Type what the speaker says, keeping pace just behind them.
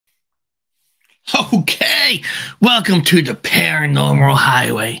Okay, welcome to the Paranormal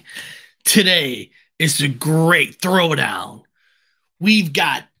Highway. Today is the great throwdown. We've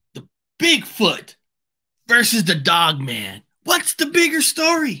got the Bigfoot versus the Dogman. What's the bigger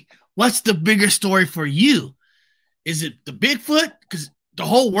story? What's the bigger story for you? Is it the Bigfoot because the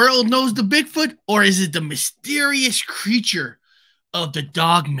whole world knows the Bigfoot, or is it the mysterious creature of the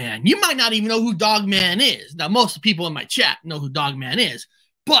Dogman? You might not even know who Dogman is. Now, most of the people in my chat know who Dogman is,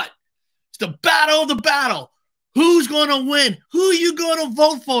 but it's the battle of the battle. Who's going to win? Who are you going to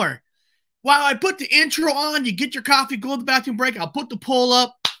vote for? While I put the intro on, you get your coffee, go to the bathroom break. I'll put the poll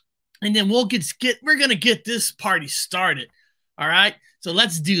up, and then we're going to get this party started. All right? So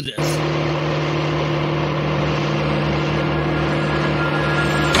let's do this.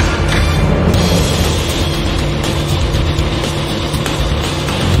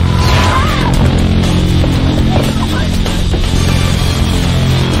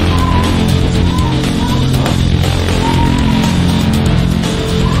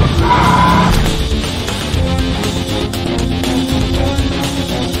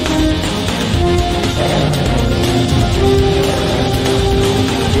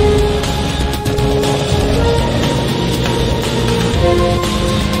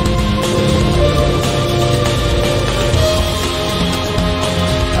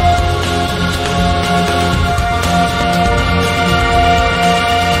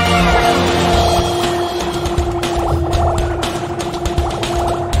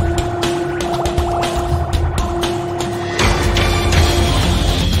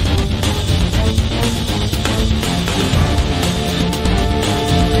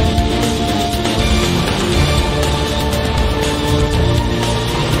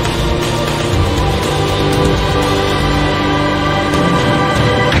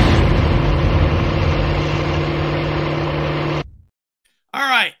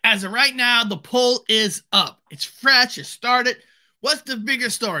 As of right now, the poll is up. It's fresh. It started. What's the bigger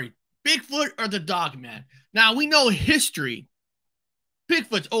story, Bigfoot or the Dogman? Now, we know history.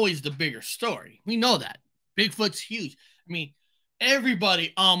 Bigfoot's always the bigger story. We know that. Bigfoot's huge. I mean,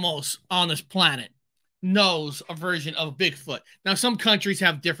 everybody almost on this planet knows a version of Bigfoot. Now, some countries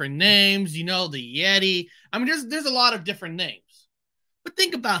have different names. You know, the Yeti. I mean, there's a lot of different names. But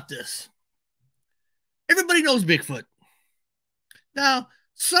think about this. Everybody knows Bigfoot. Now,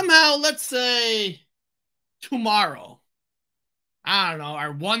 somehow, let's say tomorrow, I don't know,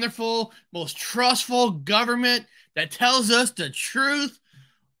 our wonderful, most trustful government that tells us the truth,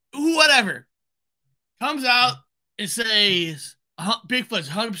 whatever, comes out and says Bigfoot's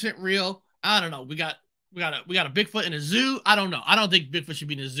 100% real. I don't know. We got a Bigfoot in a zoo. I don't know. I don't think Bigfoot should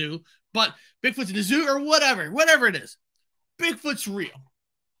be in a zoo, but Bigfoot's in a zoo or whatever it is. Bigfoot's real.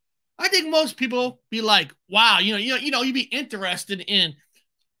 I think most people be like, wow, you'd be interested in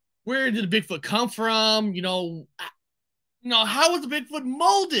where did the Bigfoot come from? How was the Bigfoot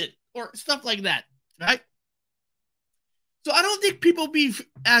molded or stuff like that, right? So I don't think people be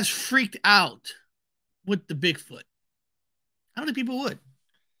as freaked out with the Bigfoot. I don't think people would.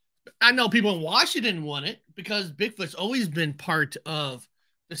 I know people in Washington want it because Bigfoot's always been part of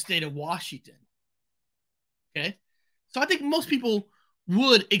the state of Washington. Okay? So I think most people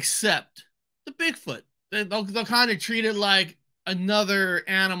would accept the Bigfoot. They'll kind of treat it like another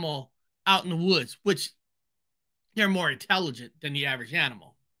animal out in the woods, which they're more intelligent than the average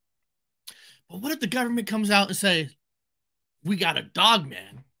animal. But what if the government comes out and says, we got a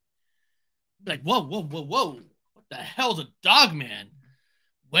Dogman? Like, whoa. What the hell's a Dogman?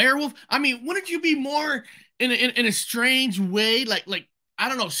 Werewolf? I mean, wouldn't you be more in a strange way, like I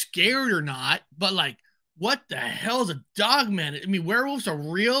don't know, scared or not, but like, what the hell's a Dogman? I mean, werewolves are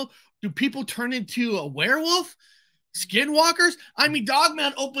real. Do people turn into a werewolf? Skinwalkers? I mean,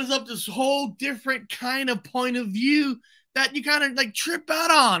 Dogman opens up this whole different kind of point of view that you kind of like trip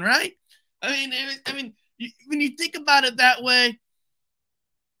out on, right? I mean, when you think about it that way,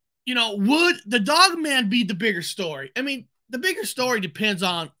 would the Dogman be the bigger story? I mean, the bigger story depends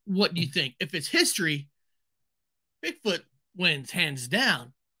on what you think. If it's history, Bigfoot wins hands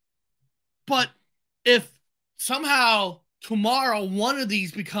down. But if somehow tomorrow one of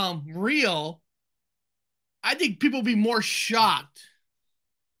these become real, I think people will be more shocked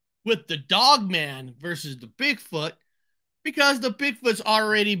with the Dogman versus the Bigfoot because the Bigfoot's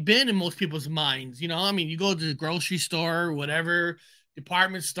already been in most people's minds. I mean, you go to the grocery store or whatever,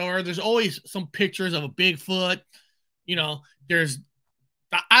 department store, there's always some pictures of a Bigfoot. There's,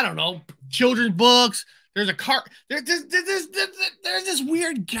 I don't know, children's books. There's a car. There's this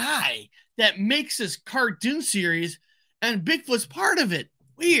weird guy that makes this cartoon series, and Bigfoot's part of it.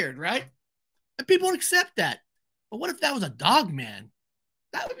 Weird, right? And people don't accept that. But what if that was a Dogman?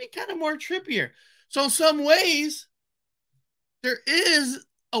 that would be kind of more trippier. So in some ways, there is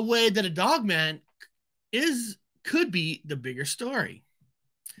a way that a dogman could be the bigger story.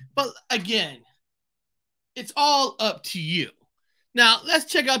 But again, it's all up to you. Now, let's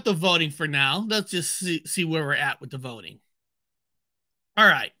check out the voting for now. Let's just see where we're at with the voting. All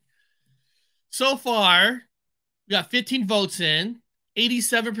right. So far, we got 15 votes in,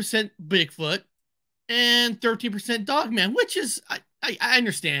 87% Bigfoot, and 13% Dogman, which is, I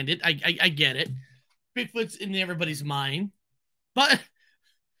understand it. I get it. Bigfoot's in everybody's mind. But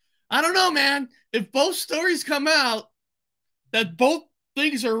I don't know, man. If both stories come out that both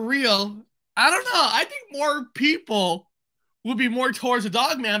things are real, I don't know. I think more people would be more towards the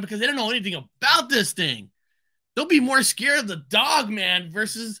Dogman because they don't know anything about this thing. They'll be more scared of the Dogman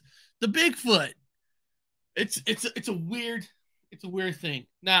versus the Bigfoot. It's a weird thing.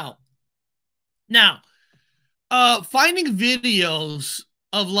 Now, finding videos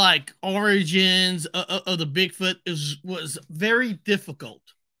of like origins of the Bigfoot was very difficult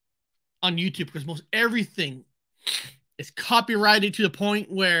on YouTube because most everything is copyrighted to the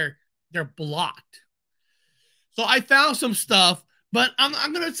point where they're blocked. So I found some stuff, but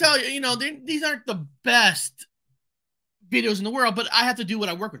I'm gonna tell you, these aren't the best videos in the world, but I have to do what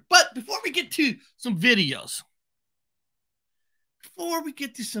I work with. But before we get to some videos,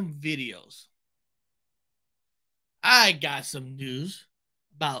 I got some news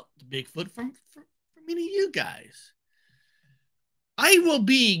about the Bigfoot from many of you guys. I will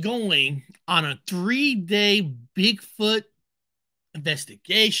be going on a 3-day Bigfoot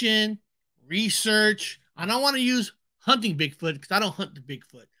investigation, research. I don't want to use hunting Bigfoot because I don't hunt the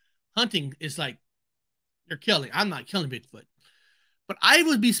Bigfoot. Hunting is like you're killing. I'm not killing Bigfoot. But I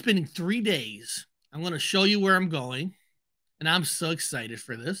will be spending 3 days. I'm going to show you where I'm going. And I'm so excited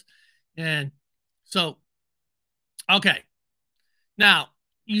for this. And so, okay. Now,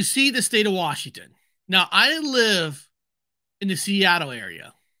 you see the state of Washington. Now, I live in the Seattle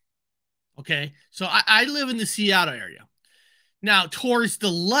area. Okay. So I live in the Seattle area. Now, towards the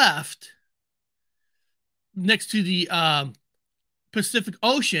left, next to the Pacific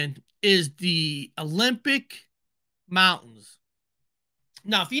Ocean, is the Olympic Mountains.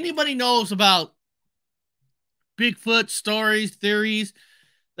 Now, if anybody knows about Bigfoot stories, theories,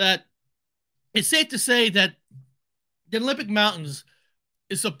 that it's safe to say that the Olympic Mountains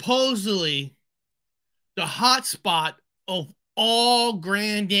is supposedly the hot spot of all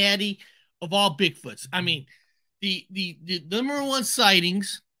granddaddy of all Bigfoots. I mean, the number one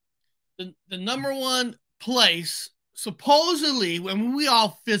sightings, the number one place, supposedly, when we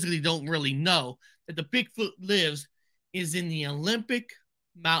all physically don't really know that the Bigfoot lives, is in the Olympic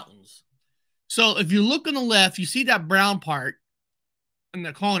Mountains. So if you look on the left, you see that brown part in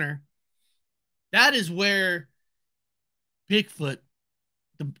the corner. That is where Bigfoot,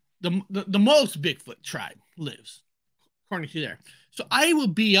 the most Bigfoot tribe lives, according to there. So I will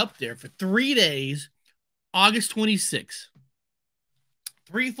be up there for 3 days, August 26th.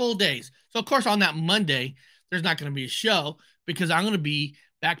 3 full days. So of course on that Monday, there's not going to be a show because I'm going to be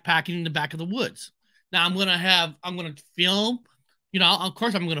backpacking in the back of the woods. Now I'm going to film, of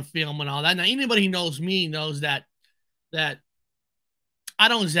course I'm going to film and all that. Now anybody who knows me knows that I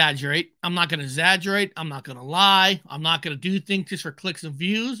don't exaggerate. I'm not going to exaggerate. I'm not going to lie. I'm not going to do things just for clicks and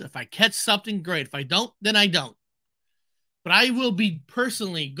views. If I catch something, great. If I don't, then I don't. But I will be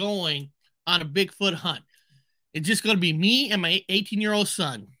personally going on a Bigfoot hunt. It's just going to be me and my 18-year-old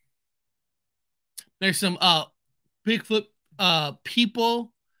son. There's some Bigfoot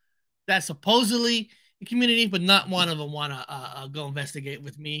people that supposedly in community, but not one of them want to go investigate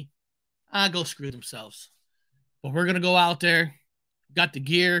with me. Go screw themselves. But we're going to go out there. We got the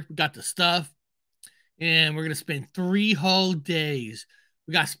gear. We got the stuff. And we're going to spend 3 whole days.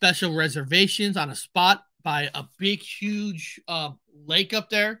 We got special reservations on a spot by a big, huge lake up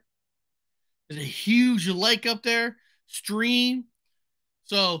there. There's a huge lake up there. Stream.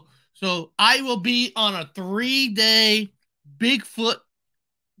 So I will be on a 3-day Bigfoot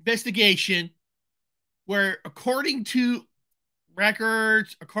investigation where, according to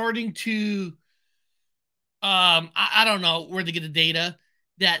records, according to I don't know where to get the data,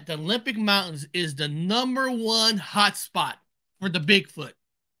 that the Olympic Mountains is the #1 hotspot for the Bigfoot.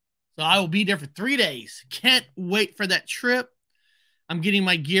 So I will be there for 3 days. Can't wait for that trip. I'm getting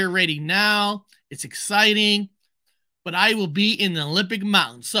my gear ready now. It's exciting. But I will be in the Olympic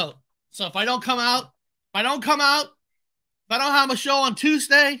Mountains. So if I don't come out, if I don't have a show on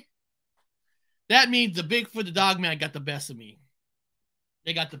Tuesday, that means the Bigfoot, the Dogman got the best of me.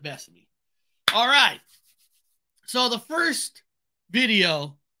 They got the best of me. All right. So the first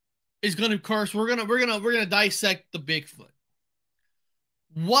video is going to, of course, we're gonna dissect the Bigfoot.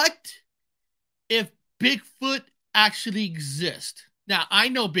 What if Bigfoot actually exists? Now, I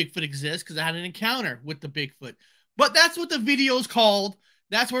know Bigfoot exists because I had an encounter with the Bigfoot, but that's what the video is called.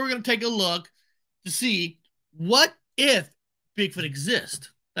 That's where we're going to take a look to see what if Bigfoot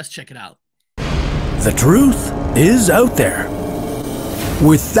exists. Let's check it out. The truth is out there.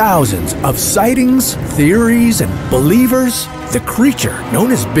 With thousands of sightings, theories, and believers, the creature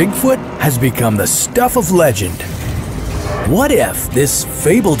known as Bigfoot has become the stuff of legend. What if this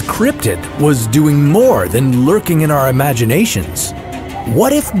fabled cryptid was doing more than lurking in our imaginations?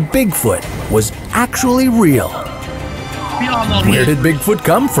 What if Bigfoot was actually real? Where did Bigfoot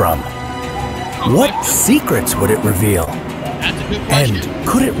come from? What secrets would it reveal? That's a good question. And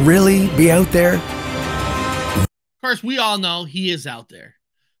could it really be out there? Of course, we all know he is out there.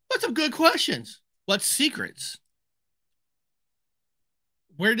 But some good questions. What secrets?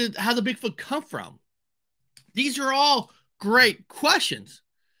 How did Bigfoot come from? These are all great questions.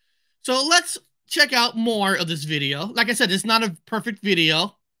 So let's check out more of this video. Like I said, it's not a perfect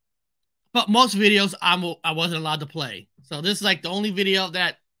video, but most videos I wasn't allowed to play. So this is like the only video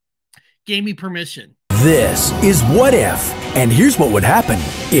that gave me permission. This is What If, and here's what would happen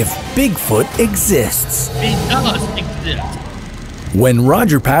if Bigfoot exists. It does exist. When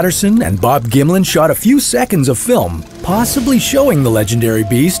Roger Patterson and Bob Gimlin shot a few seconds of film, possibly showing the legendary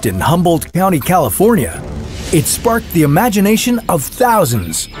beast in Humboldt County, California, it sparked the imagination of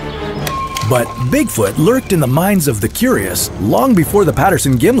thousands. But Bigfoot lurked in the minds of the curious long before the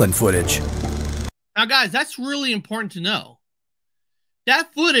Patterson-Gimlin footage. Now, guys, that's really important to know.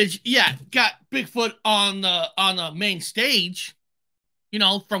 That footage, yeah, got Bigfoot on the main stage, you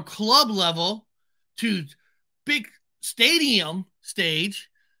know, from club level to big stadium stage.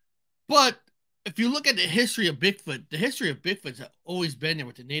 But if you look at the history of Bigfoot's always been there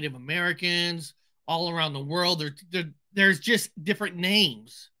with the Native Americans all around the world. There's just different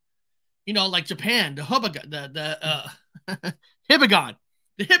names, you know, like Japan, the Hibagon,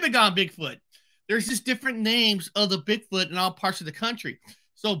 the Hibagon Bigfoot. There's just different names of the Bigfoot in all parts of the country.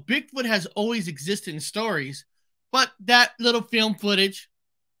 So Bigfoot has always existed in stories, but that little film footage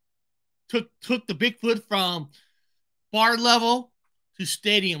took the Bigfoot from bar level to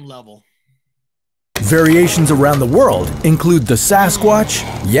stadium level. Variations around the world include the Sasquatch,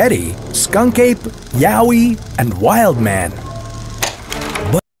 Yeti, Skunk Ape, Yowie, and Wild Man.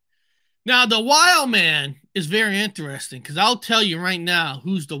 Now, the Wild Man is very interesting because I'll tell you right now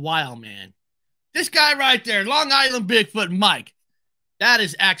who's the Wild Man. This guy right there, Long Island Bigfoot Mike. That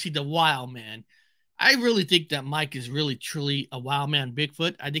is actually the Wild Man. I really think that Mike is really, truly a Wild Man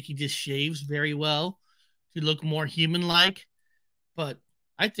Bigfoot. I think he just shaves very well to look more human-like. But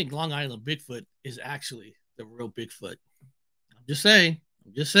I think Long Island Bigfoot is actually the real Bigfoot. I'm just saying.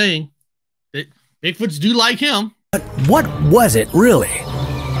 Bigfoots do like him. But what was it really?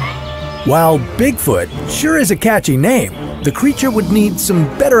 While Bigfoot sure is a catchy name, the creature would need some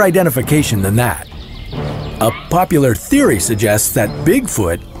better identification than that. A popular theory suggests that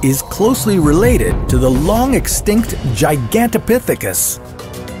Bigfoot is closely related to the long-extinct Gigantopithecus,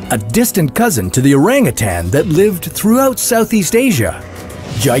 a distant cousin to the orangutan that lived throughout Southeast Asia.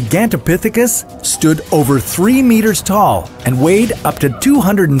 Gigantopithecus stood over 3 meters tall and weighed up to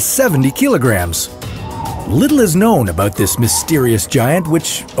 270 kilograms. Little is known about this mysterious giant,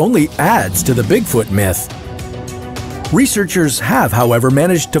 which only adds to the Bigfoot myth. Researchers have, however,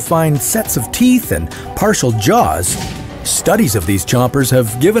 managed to find sets of teeth and partial jaws. Studies of these chompers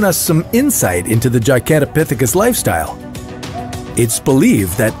have given us some insight into the Gigantopithecus lifestyle. It's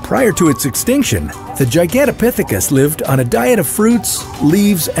believed that prior to its extinction, the Gigantopithecus lived on a diet of fruits,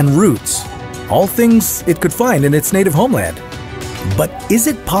 leaves, and roots, all things it could find in its native homeland. But is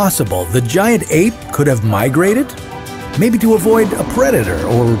it possible the giant ape could have migrated? Maybe to avoid a predator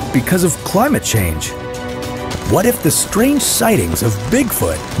or because of climate change? What if the strange sightings of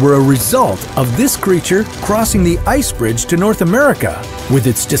Bigfoot were a result of this creature crossing the ice bridge to North America, with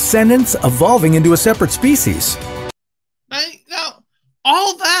its descendants evolving into a separate species? Now,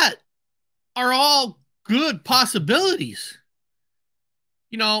 all that are all good possibilities.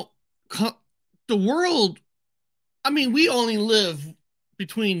 You know, the world, I mean, we only live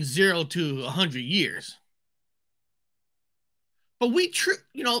between 0 to 100 years. But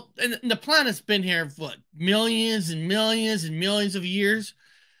you know, and the planet's been here for what, millions and millions and millions of years.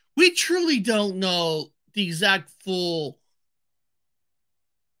 We truly don't know the exact full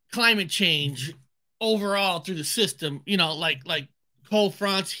climate change overall through the system, you know, like cold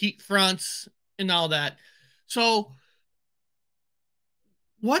fronts, heat fronts, and all that. So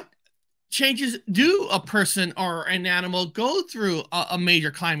what changes do a person or an animal go through a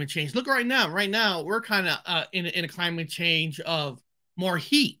major climate change? Look right now. Right now, we're kind of in a climate change of more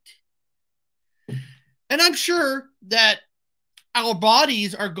heat. And I'm sure that our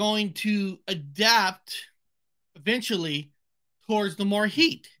bodies are going to adapt eventually towards the more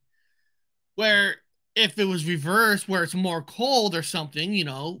heat. Where if it was reversed, where it's more cold or something, you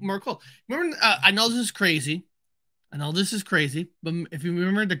know, more cold. Remember, I know this is crazy. I know this is crazy, but if you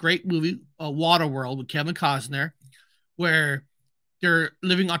remember the great movie Waterworld with Kevin Costner, where they're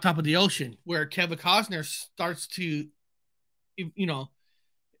living on top of the ocean, where Kevin Costner starts to, you know,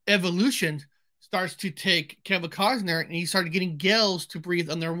 evolution starts to take Kevin Costner and he started getting gills to breathe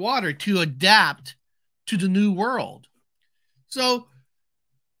underwater to adapt to the new world. So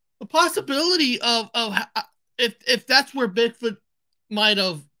the possibility of if that's where Bigfoot might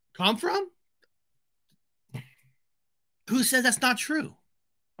have come from, who says that's not true?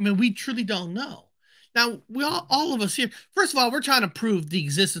 I mean, we truly don't know. Now, we all of us here, first of all, we're trying to prove the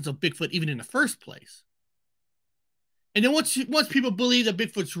existence of Bigfoot even in the first place. And then once people believe that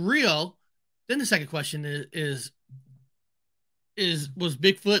Bigfoot's real, then the second question is was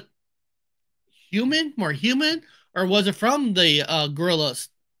Bigfoot human, more human, or was it from the gorilla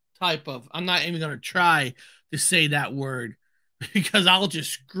type of? I'm not even going to try to say that word because I'll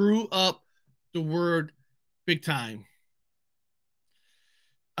just screw up the word big time.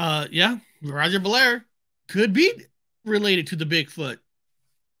 Yeah, Roger Blair could be related to the Bigfoot.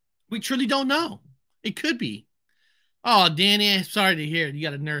 We truly don't know. It could be. Oh, Danny, sorry to hear you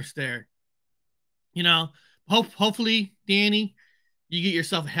got a nurse there. You know, hopefully, Danny, you get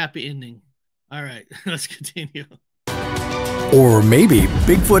yourself a happy ending. All right, let's continue. Or maybe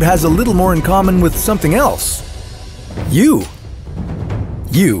Bigfoot has a little more in common with something else. You,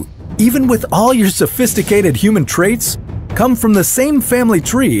 even with all your sophisticated human traits, come from the same family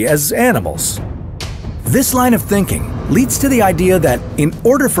tree as animals. This line of thinking leads to the idea that in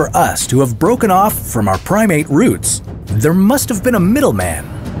order for us to have broken off from our primate roots, there must have been a middleman,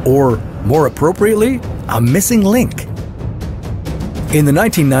 or more appropriately, a missing link. In the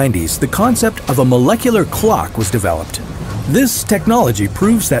 1990s, the concept of a molecular clock was developed. This technology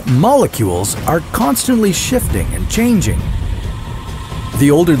proves that molecules are constantly shifting and changing.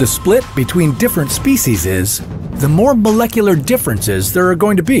 The older the split between different species is, the more molecular differences there are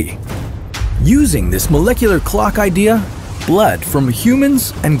going to be. Using this molecular clock idea, blood from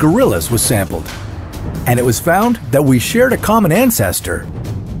humans and gorillas was sampled. And it was found that we shared a common ancestor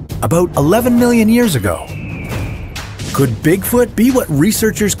about 11 million years ago. Could Bigfoot be what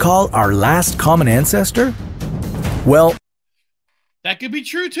researchers call our last common ancestor? Well, that could be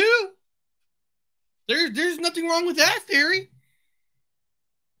true too. There's nothing wrong with that theory.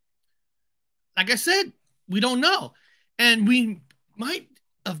 Like I said, we don't know. And we might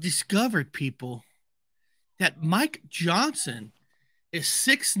have discovered, people, that Mike Johnson is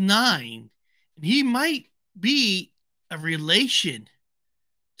 6'9", and he might be a relation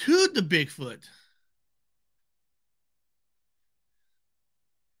to the Bigfoot.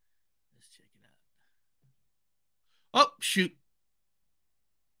 Let's check it out. Oh, shoot.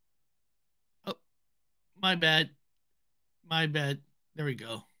 Oh, my bad. My bad. There we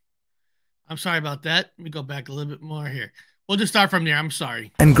go. I'm sorry about that. Let me go back a little bit more here. We'll just start from there. I'm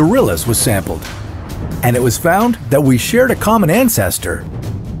sorry. And gorillas was sampled. And it was found that we shared a common ancestor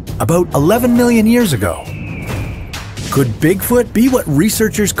about 11 million years ago. Could Bigfoot be what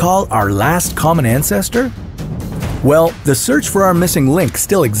researchers call our last common ancestor? Well, the search for our missing link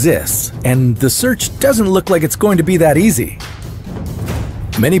still exists, and the search doesn't look like it's going to be that easy.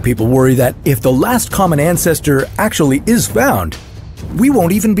 Many people worry that if the last common ancestor actually is found, we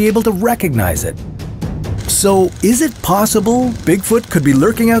won't even be able to recognize it. So, is it possible Bigfoot could be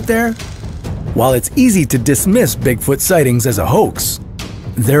lurking out there? While it's easy to dismiss Bigfoot sightings as a hoax,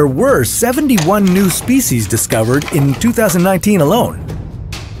 there were 71 new species discovered in 2019 alone.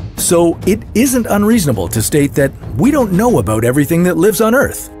 So, it isn't unreasonable to state that we don't know about everything that lives on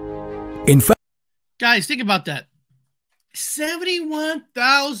Earth. In fact, guys, think about that.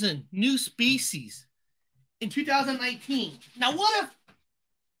 71,000 new species in 2019. Now, what if...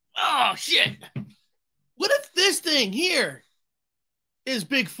 Oh, shit. What if this thing here is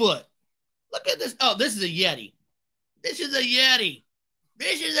Bigfoot? Look at this. Oh, this is a Yeti. This is a Yeti.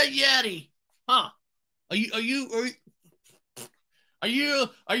 This is a Yeti. Huh? Are you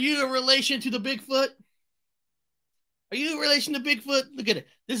a relation to the Bigfoot? Are you a relation to Bigfoot? Look at it.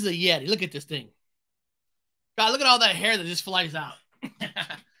 This is a Yeti. Look at this thing. God, look at all that hair that just flies out.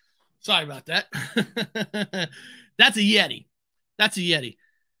 Sorry about that. That's a Yeti. That's a Yeti.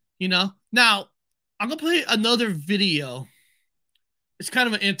 You know? Now, I'm going to play another video. It's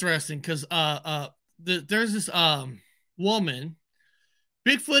kind of interesting because there's this woman,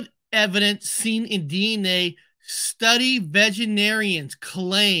 Bigfoot evidence seen in DNA Study Vegetarians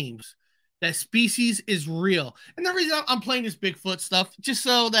claims that species is real. And the reason I'm playing this Bigfoot stuff, just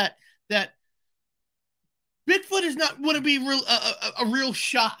so that Bigfoot is not going to be real, a real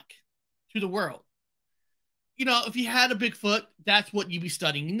shock to the world. You know, if you had a Bigfoot, that's what you'd be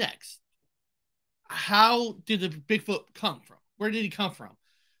studying next. How did the Bigfoot come from? Where did he come from?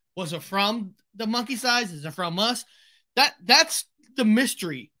 Was it from the monkey size? Is it from us? That's the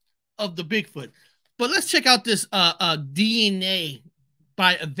mystery of the Bigfoot. But let's check out this DNA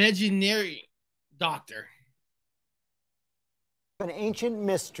by a veterinary doctor. An ancient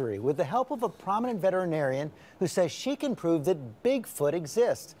mystery with the help of a prominent veterinarian who says she can prove that Bigfoot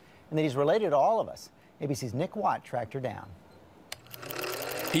exists and that he's related to all of us. ABC's Nick Watt tracked her down.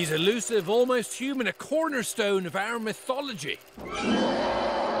 He's elusive, almost human, a cornerstone of our mythology.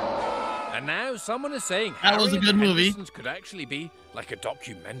 And now someone is saying that was a good movie. Could actually be like a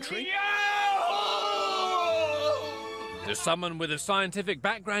documentary. There's someone with a scientific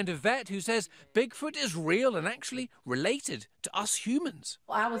background, a vet, who says Bigfoot is real and actually related to us humans.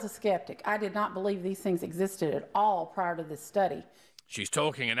 I was a skeptic. I did not believe these things existed at all prior to this study. She's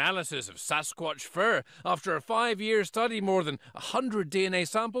talking analysis of Sasquatch fur. After a 5-year study, more than 100 DNA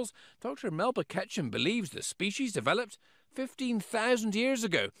samples, Dr. Melba Ketchum believes the species developed 15,000 years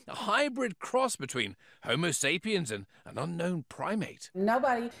ago, a hybrid cross between Homo sapiens and an unknown primate.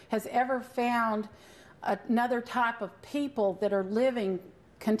 Nobody has ever found another type of people that are living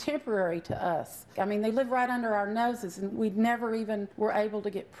contemporary to us. I mean, they live right under our noses, and we never even were able to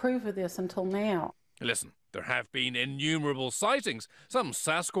get proof of this until now. Listen, there have been innumerable sightings. Some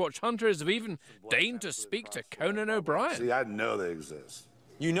Sasquatch hunters have even deigned to speak to Conan O'Brien. See, I know they exist.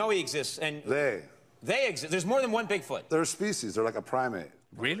 You know he exists, and... They exist. There's more than one Bigfoot. They're a species. They're like a primate.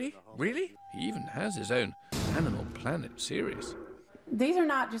 Really? Really? He even has his own Animal Planet series. These are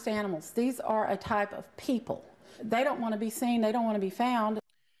not just animals. These are a type of people. They don't want to be seen. They don't want to be found.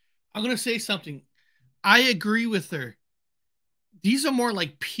 I'm going to say something. I agree with her. These are more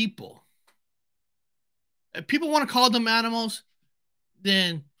like people. If people want to call them animals,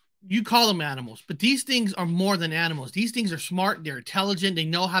 then you call them animals. But these things are more than animals. These things are smart. They're intelligent. They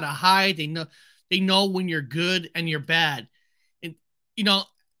know how to hide. They know when you're good and you're bad. And, you know,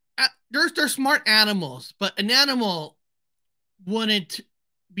 they're smart animals. But an animal wouldn't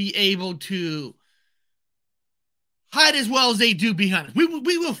be able to hide as well as they do behind us. We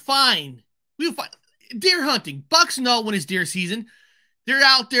will find deer hunting. Bucks know when it's deer season. They're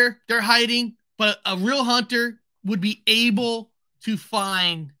out there, they're hiding, but a real hunter would be able to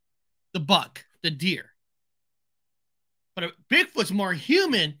find the buck, the deer. But a Bigfoot's more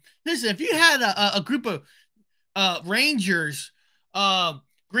human. Listen, if you had a group of Rangers,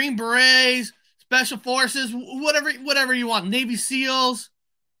 Green Berets, Special Forces, whatever you want, Navy SEALs,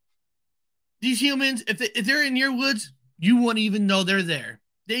 these humans, if they're in your woods, you wouldn't even know they're there.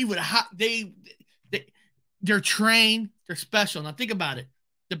 They're trained, they're special. Now think about it.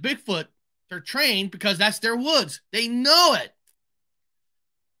 The Bigfoot, they're trained because that's their woods. They know it.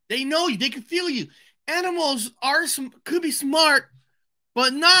 They know you. They can feel you. Animals could be smart,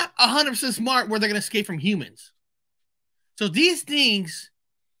 but not 100% smart where they're going to escape from humans. So these things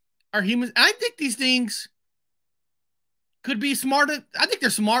are humans. I think these things could be smarter. I think they're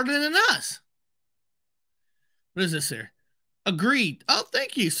smarter than us. What is this here? Agreed. Oh,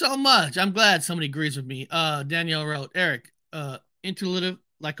 thank you so much. I'm glad somebody agrees with me. Danielle wrote, Eric, intuitive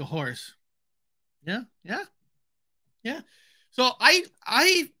like a horse. Yeah. So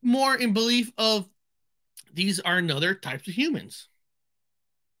I more in belief of these are another types of humans.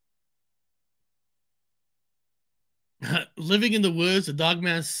 Living in the woods, the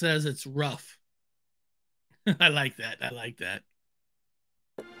Dogman says it's rough. I like that.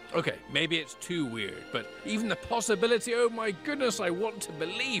 Okay, maybe it's too weird, but even the possibility, oh my goodness, I want to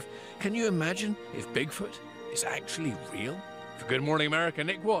believe. Can you imagine if Bigfoot is actually real? For Good Morning America,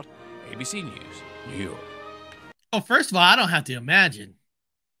 Nick Watt, ABC News, New York. Oh, first of all, I don't have to imagine.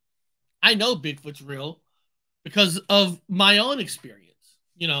 I know Bigfoot's real because of my own experience,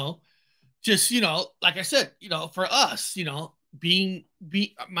 you know. Just, you know, like I said, you know, for us, you know,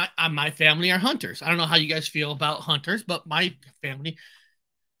 my family are hunters. I don't know how you guys feel about hunters, but my family,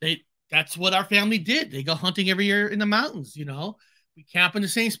 that's what our family did. They go hunting every year in the mountains, you know. We camp in the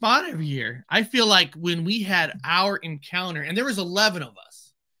same spot every year. I feel like when we had our encounter, and there was 11 of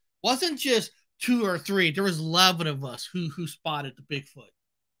us, wasn't just 2 or 3, there was 11 of us who spotted the Bigfoot.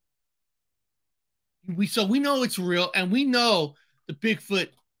 So we know it's real, and we know the Bigfoot.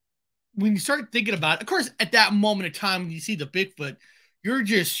 When you start thinking about it, of course, at that moment in time, when you see the Bigfoot,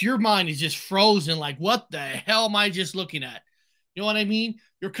 your mind is just frozen. Like, what the hell am I just looking at? You know what I mean?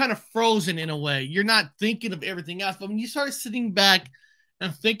 You're kind of frozen in a way. You're not thinking of everything else. But when you start sitting back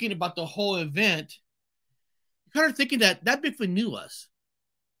and thinking about the whole event, you're kind of thinking that Bigfoot knew us.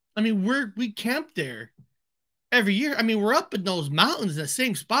 I mean, we camped there every year. I mean, we're up in those mountains in the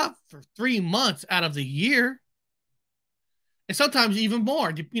same spot for 3 months out of the year. And sometimes even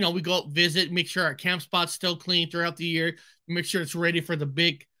more. You know, we go visit, make sure our camp spot's still clean throughout the year, make sure it's ready for the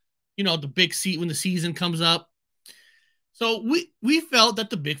big, you know, the big seat when the season comes up. So we felt that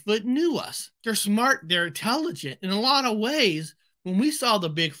the Bigfoot knew us. They're smart, they're intelligent. In a lot of ways, when we saw the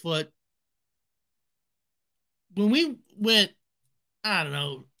Bigfoot, when we went, I don't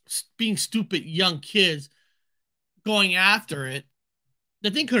know, being stupid young kids going after it,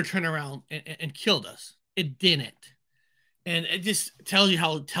 the thing could have turned around and killed us. It didn't. And it just tells you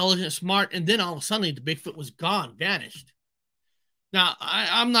how intelligent, smart, and then all of a sudden the Bigfoot was gone, vanished. Now,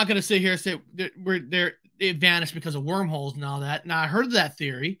 I'm not going to sit here and say it vanished because of wormholes and all that. Now, I heard of that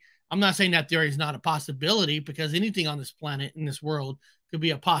theory. I'm not saying that theory is not a possibility, because anything on this planet, in this world, could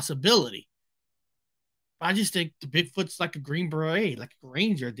be a possibility. But I just think the Bigfoot's like a Green Beret, like a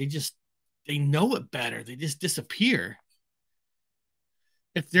ranger. They know it better. They just disappear.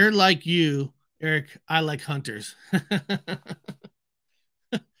 If they're like you, Eric, I like hunters.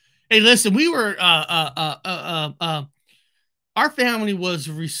 Hey, listen, we were our family was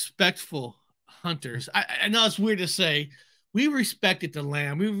respectful hunters. I know it's weird to say. We respected the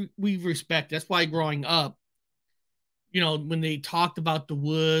land. We respect. That's why growing up, you know, when they talked about the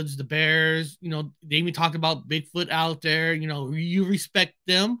woods, the bears, you know, they even talked about Bigfoot out there. You know, you respect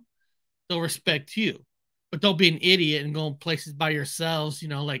them, they'll respect you. But don't be an idiot and go places by yourselves. You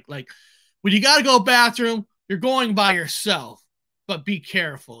know, like when you got to go bathroom, you're going by yourself. But be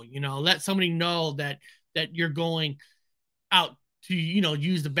careful. You know, let somebody know that you're going out to, you know,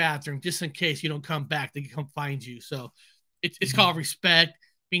 use the bathroom, just in case you don't come back, they can come find you. So it's called respect,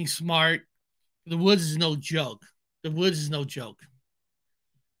 being smart. The woods is no joke. The woods is no joke.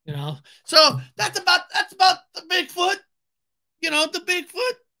 You know? So that's about the Bigfoot. You know, the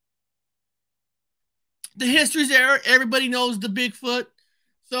Bigfoot. The history's there. Everybody knows the Bigfoot.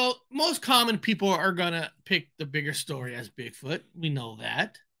 So most common people are gonna pick the bigger story as Bigfoot. We know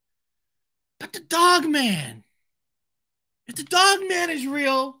that. But the Dogman. If the Dogman is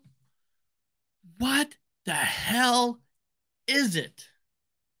real, what the hell is it?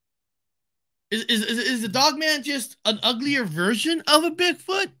 Is the Dogman just an uglier version of a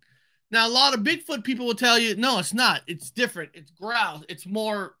Bigfoot? Now, a lot of Bigfoot people will tell you, no, it's not. It's different. It's grouse. It's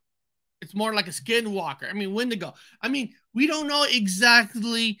more like a skinwalker. I mean, Wendigo. I mean, we don't know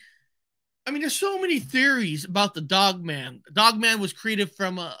exactly. I mean, there's so many theories about the Dogman. The Dogman was created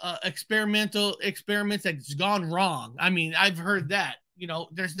from experimental experiments that's gone wrong. I mean, I've heard that. You know,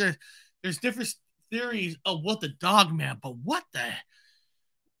 there's different theories of what the Dogman, but what the,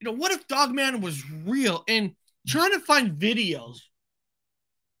 you know, what if Dogman was real? And trying to find videos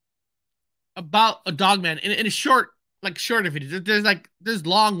about a Dogman in a shorter videos. There's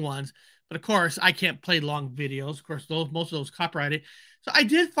long ones, but of course I can't play long videos. Of course, most of those copyrighted. So I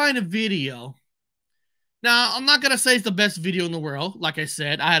did find a video. Now, I'm not going to say it's the best video in the world. Like I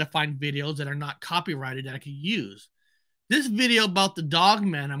said, I had to find videos that are not copyrighted that I could use. This video about the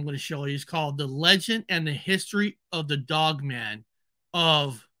Dogman I'm going to show you is called The Legend and the History of the Dogman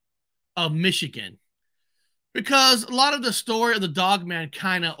of Michigan. Because a lot of the story of the Dogman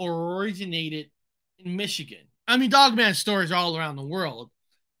kind of originated in Michigan. I mean, Dogman stories are all around the world.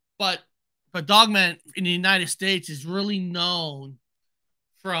 But Dogman in the United States is really known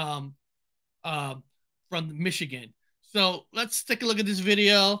from Michigan. So let's take a look at this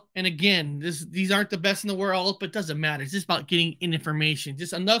video. And again, these aren't the best in the world, but it doesn't matter. It's just about getting information,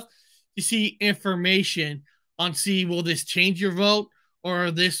 just enough to see information on will this change your vote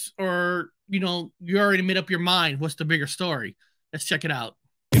or you know, you already made up your mind. What's the bigger story? Let's check it out.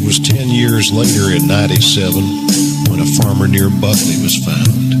 It was 10 years later in 97 when a farmer near Buckley was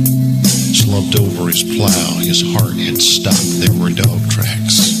found. Slumped over his plow, his heart had stopped. There were dog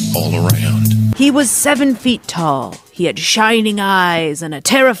tracks all around. He was 7 feet tall. He had shining eyes and a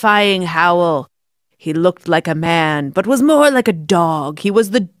terrifying howl. He looked like a man, but was more like a dog. He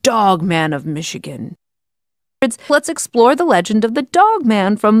was the Dogman of Michigan. Let's explore the legend of the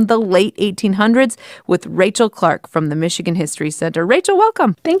Dogman from the late 1800s with Rachel Clark from the Michigan History Center. Rachel,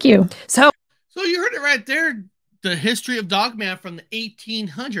 welcome. Thank you. So you heard it right there, the history of Dogman from the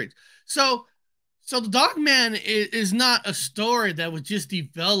 1800s. So the Dogman is not a story that was just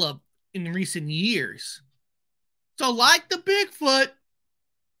developed in recent years. So like the Bigfoot,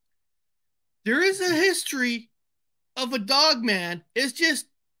 there is a history of a Dogman. It's just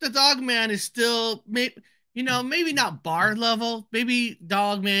the Dogman is still you know, maybe not bar level. Maybe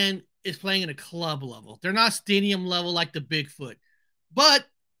Dogman is playing at a club level. They're not stadium level like the Bigfoot. But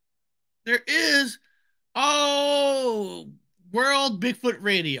there is, World Bigfoot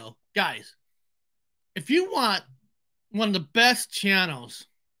Radio. Guys, if you want one of the best channels,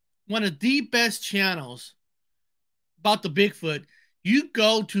 one of the best channels about the Bigfoot, you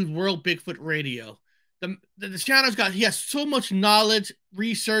go to World Bigfoot Radio. The channel's he has so much knowledge,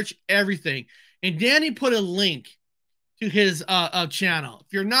 research, everything. And Danny put a link to his channel.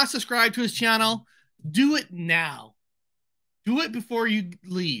 If you're not subscribed to his channel, do it now. Do it before you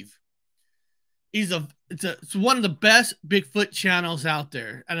leave. It's one of the best Bigfoot channels out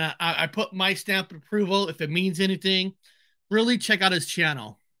there. And I put my stamp of approval if it means anything. Really check out his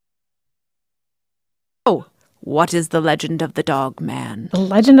channel. Oh, what is the legend of the Dogman? The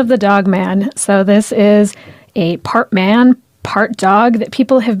legend of the Dogman. So this is a part man, part dog that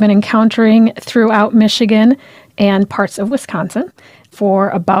people have been encountering throughout Michigan and parts of Wisconsin for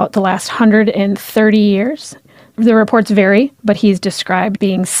about the last 130 years. The reports vary, but he's described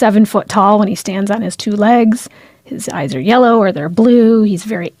being 7 foot tall when he stands on his 2 legs. His eyes are yellow or they're blue. He's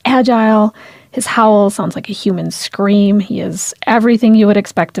very agile. His howl sounds like a human scream. He is everything you would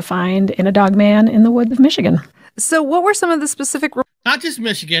expect to find in a dogman in the woods of Michigan. So what were some of the specific... Not just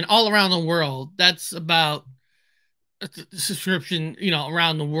Michigan, all around the world. That's about a description, you know,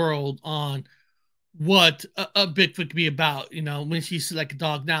 around the world on what a Bigfoot could be about, you know, when she's like a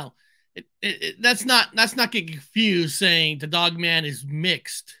dog. Now, that's not getting confused saying the Dogman is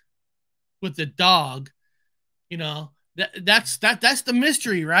mixed with the dog, you know. That's the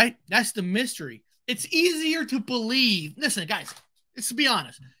mystery, right? That's the mystery. It's easier to believe. Listen, guys, let's be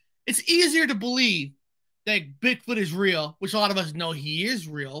honest. It's easier to believe that Bigfoot is real, which a lot of us know he is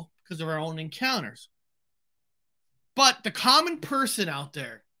real because of our own encounters. But the common person out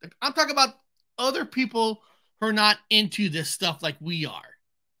there, I'm talking about other people who are not into this stuff like we are.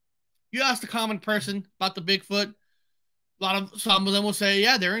 You ask the common person about the Bigfoot, some of them will say,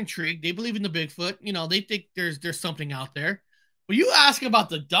 yeah, they're intrigued. They believe in the Bigfoot. You know, they think there's something out there. But you ask about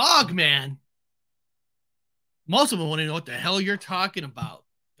the Dogman, most of them won't even know what the hell you're talking about.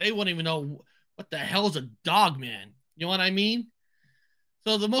 They won't even know what the hell is a Dogman. You know what I mean?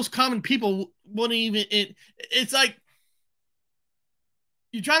 So the most common people wouldn't even... It's like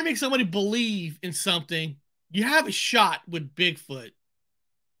you try to make somebody believe in something. You have a shot with Bigfoot.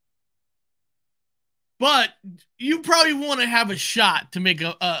 But you probably want to have a shot to make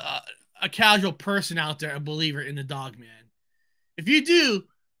a casual person out there a believer in the Dogman. If you do,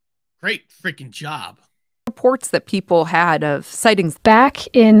 great freaking job. Reports that people had of sightings. Back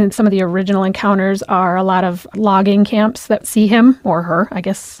in some of the original encounters are a lot of logging camps that see him or her. I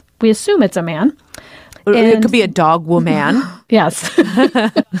guess we assume it's a man. It could be a dog woman. Yes.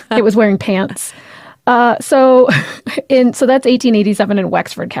 It was wearing pants. So that's 1887 in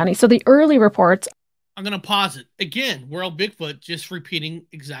Wexford County. So the early reports... I'm going to pause it. Again, World Bigfoot, just repeating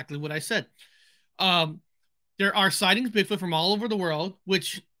exactly what I said. There are sightings of Bigfoot from all over the world,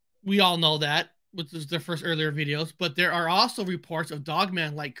 which we all know that, which was their first earlier videos. But there are also reports of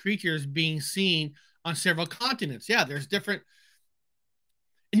Dogman-like creatures being seen on several continents. Yeah, there's different...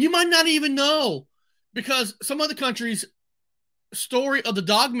 And you might not even know, because some other countries' story of the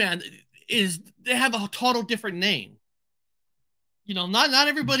Dogman is they have a total different name. You know, not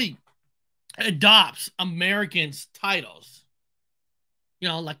everybody adopts Americans' titles. You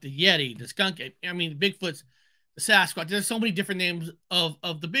know, like the Yeti, the skunk ape. I mean, Bigfoot's, the Sasquatch. There's so many different names of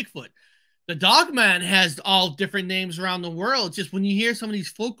the Bigfoot. The Dogman has all different names around the world. It's just when you hear some of these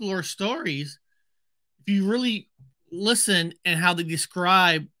folklore stories, if you really listen and how they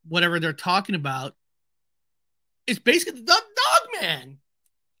describe whatever they're talking about, it's basically the Dogman.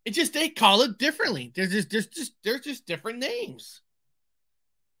 It's just they call it differently. There's just different names.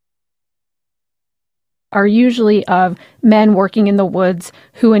 Are usually of men working in the woods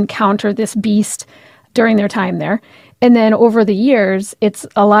who encounter this beast during their time there. And then over the years, it's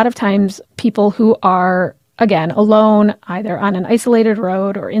a lot of times people who are, again, alone, either on an isolated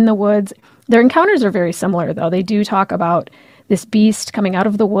road or in the woods. Their encounters are very similar, though. They do talk about this beast coming out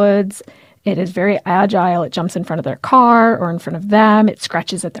of the woods. It is very agile. It jumps in front of their car or in front of them. It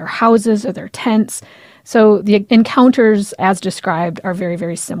scratches at their houses or their tents. So the encounters, as described, are very,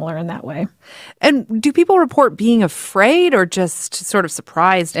 very similar in that way. And do people report being afraid or just sort of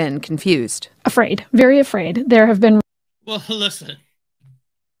surprised and confused? Afraid. Very afraid. There have been... Well, listen.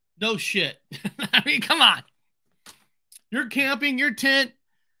 No shit. I mean, come on. You're camping, your tent,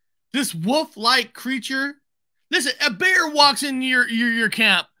 this wolf-like creature. Listen, a bear walks in your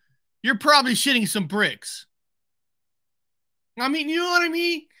camp. You're probably shitting some bricks. I mean, you know what I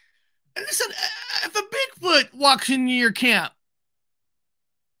mean? And listen, if a Bigfoot walks into your camp,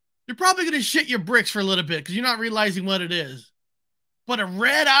 you're probably going to shit your bricks for a little bit because you're not realizing what it is. But a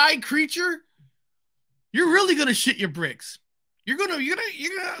red-eyed creature, you're really going to shit your bricks. You're gonna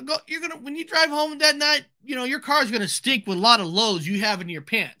when you drive home that night, you know, your car's gonna stink with a lot of loads you have in your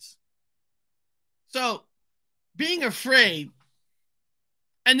pants. So being afraid,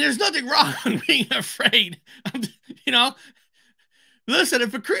 and there's nothing wrong with being afraid, you know. Listen,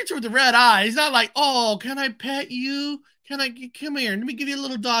 if a creature with a red eye, he's not like, oh, can I pet you? Can I come here? Let me give you a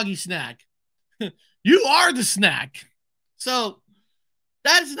little doggy snack. You are the snack. So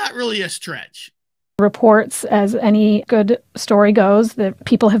that's not really a stretch. Reports, as any good story goes, that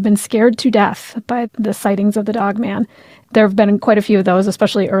people have been scared to death by the sightings of the Dogman. There have been quite a few of those,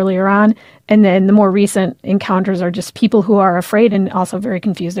 especially earlier on. And then the more recent encounters are just people who are afraid and also very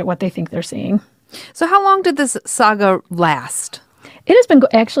confused at what they think they're seeing. So how long did this saga last? It has been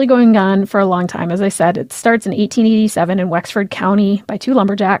actually going on for a long time. As I said, it starts in 1887 in Wexford County by two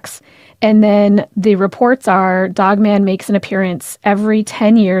lumberjacks. And then the reports are Dogman makes an appearance every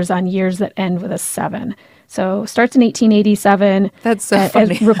 10 years on years that end with a 7. So starts in 1887. That's so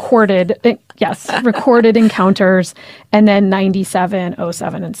funny. As recorded, yes, recorded encounters, and then 97,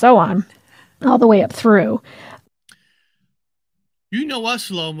 07, and so on, all the way up through. You know what,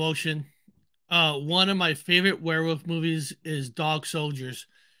 slow motion? One of my favorite werewolf movies is Dog Soldiers.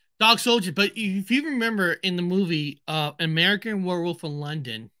 Dog Soldiers, but if you remember in the movie American Werewolf in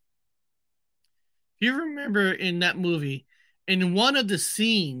London, if you remember in that movie, in one of the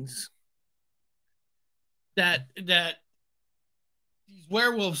scenes that these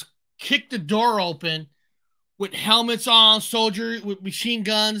werewolves kick the door open with helmets on, soldiers with machine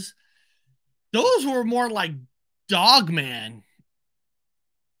guns, those were more like Dogman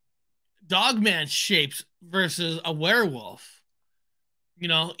shapes versus a werewolf. You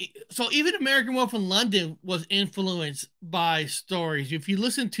know, so even American Werewolf in London was influenced by stories. If you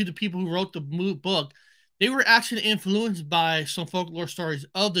listen to the people who wrote the book, they were actually influenced by some folklore stories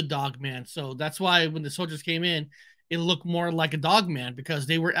of the Dogman. So that's why when the soldiers came in, it looked more like a Dogman because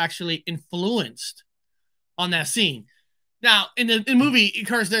they were actually influenced on that scene. Now, in the movie, of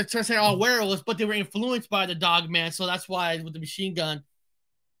course, they're trying to say all werewolves, but they were influenced by the Dogman. So that's why with the machine gun,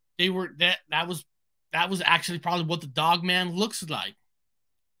 they were that was actually probably what the Dogman looks like.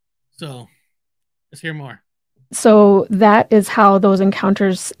 So let's hear more. So that is how those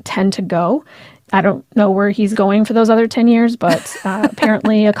encounters tend to go. I don't know where he's going for those other 10 years, but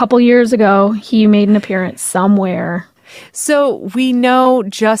apparently a couple years ago, he made an appearance somewhere. So we know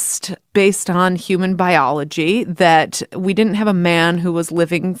just based on human biology that we didn't have a man who was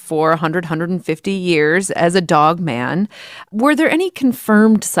living for 100, 150 years as a dog man. Were there any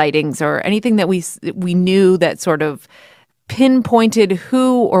confirmed sightings or anything that we knew that sort of pinpointed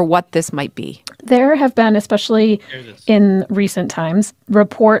who or what this might be? There have been, especially in recent times,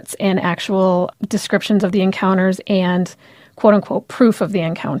 reports and actual descriptions of the encounters and quote-unquote proof of the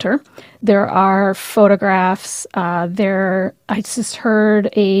encounter. There are photographs. I just heard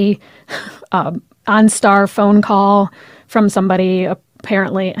a OnStar phone call from somebody.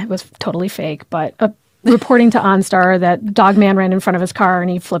 Apparently, it was totally fake, but reporting to OnStar that Dogman ran in front of his car and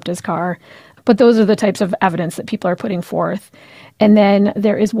he flipped his car. But those are the types of evidence that people are putting forth. And then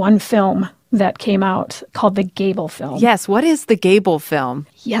there is one film that came out called the Gable film. Yes, what is the Gable film?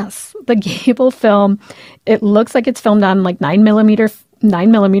 Yes, the Gable film. It looks like it's filmed on like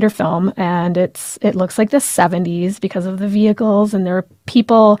 9mm film, and it looks like the 70s because of the vehicles, and there are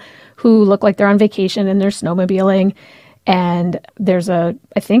people who look like they're on vacation and they're snowmobiling. And there's I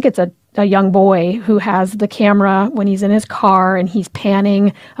think it's a young boy who has the camera when he's in his car and he's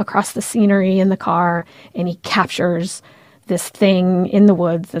panning across the scenery in the car and he captures this thing in the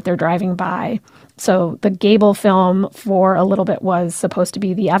woods that they're driving by. So the Gable film for a little bit was supposed to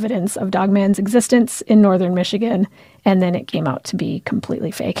be the evidence of Dogman's existence in northern Michigan, and then it came out to be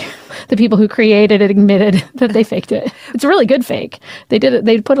completely fake. The people who created it admitted that they faked it. It's a really good fake. They did it.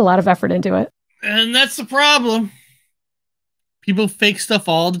 They put a lot of effort into it. And that's the problem. People fake stuff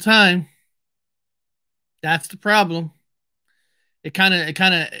all the time. That's the problem. It kind of,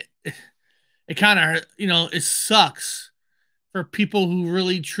 you know, it sucks for people who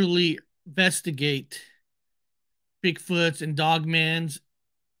really truly investigate Bigfoots and Dogmans,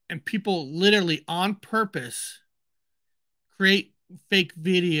 and people literally on purpose create fake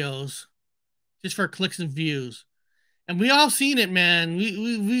videos just for clicks and views. And we all seen it, man.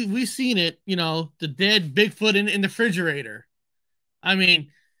 We seen it, you know, the dead Bigfoot in the refrigerator. I mean,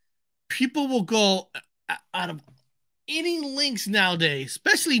 people will go out of any links nowadays,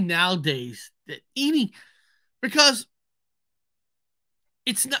 especially nowadays, because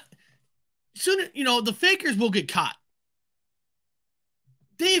it's not, soon, you know, the fakers will get caught.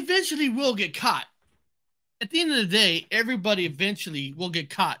 They eventually will get caught. At the end of the day, everybody eventually will get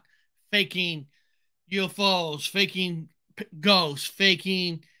caught faking UFOs, faking ghosts,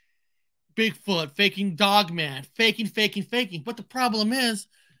 faking Bigfoot, faking Dogman, faking. But the problem is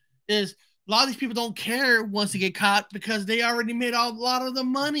a lot of these people don't care once they get caught because they already made a lot of the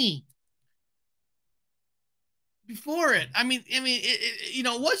money before it. I mean, you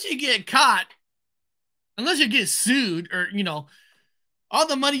know, once you get caught, unless you get sued or, you know, all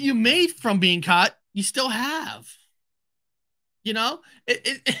the money you made from being caught, you still have. You know,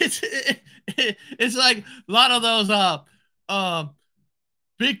 it's like a lot of those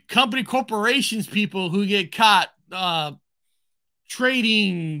big company corporations people who get caught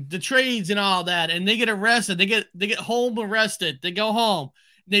trading the trades and all that, and they get arrested. They get home arrested. They go home.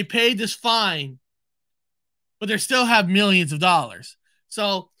 They pay this fine, but they still have millions of dollars.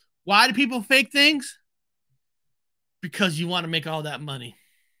 So why do people fake things? Because you want to make all that money.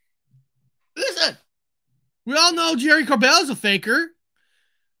 Listen, we all know Jerry Corbell's a faker.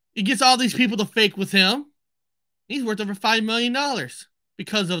 He gets all these people to fake with him. He's worth over $5 million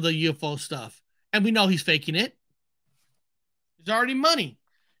because of the UFO stuff. And we know he's faking it. There's already money.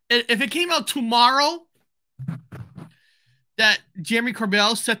 If it came out tomorrow that Jeremy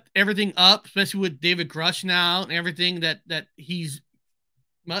Corbell set everything up, especially with David Grush now and everything that he's,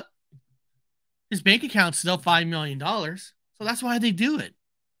 what? His bank account's still $5 million. So that's why they do it.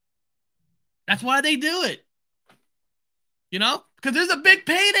 That's why they do it. You know? Because there's a big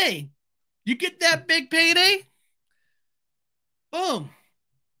payday. You get that big payday, boom.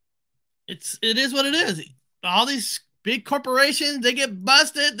 It is what it is. All these big corporations, they get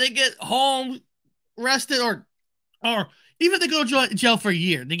busted, they get home arrested, or even if they go to jail for a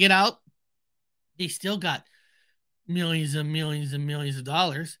year, they get out, they still got millions and millions and millions of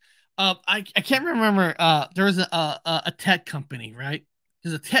dollars. I can't remember. There was a tech company, right?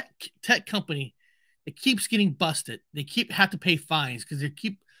 There's a tech company that keeps getting busted. They have to pay fines because they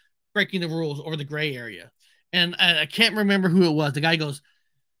keep breaking the rules over the gray area. And I can't remember who it was. The guy goes,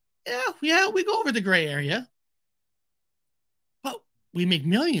 yeah, we go over the gray area, but we make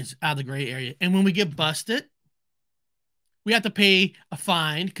millions out of the gray area. And when we get busted, we have to pay a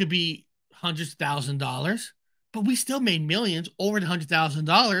fine. Could be hundreds of $1,000s, but we still made millions over the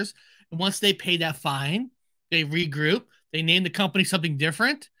 $100,000. And once they pay that fine, they regroup. They name the company something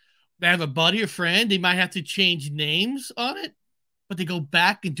different. They have a buddy or friend. They might have to change names on it, but they go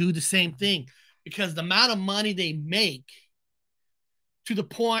back and do the same thing because the amount of money they make to the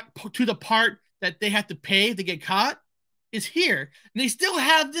part that they have to pay to get caught is here. And they still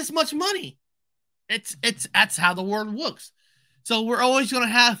have this much money. That's how the world works. So we're always going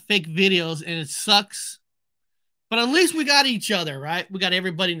to have fake videos and it sucks. But at least we got each other, right? We got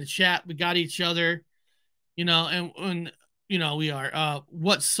everybody in the chat. We got each other, you know, and you know, we are.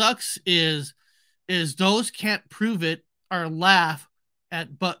 What sucks is those can't prove it or laugh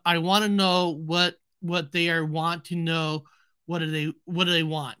at, but I want to know what they are want to know. What do they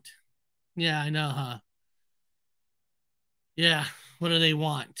want? Yeah, I know, huh? Yeah, what do they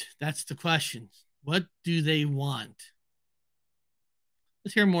want? That's the question. What do they want?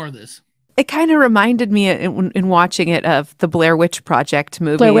 Let's hear more of this. It kind of reminded me in watching it of the Blair Witch Project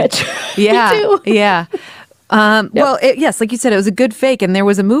movie. Blair Witch. Yeah. Me too. Yeah. Yep. Well, yes, like you said, it was a good fake. And there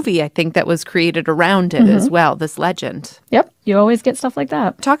was a movie, I think, that was created around it as well, this legend. Yep. You always get stuff like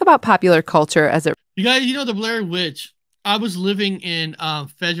that. Talk about popular culture as it... You guys, you know, the Blair Witch. I was living in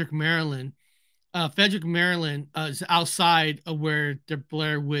Frederick, Maryland. Frederick, Maryland is outside of where the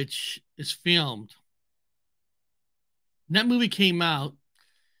Blair Witch is filmed. When that movie came out,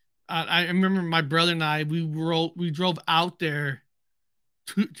 I remember my brother and I, we drove out there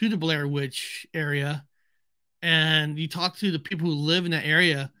to the Blair Witch area, and you talk to the people who live in that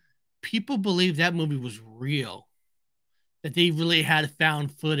area, people believe that movie was real, that they really had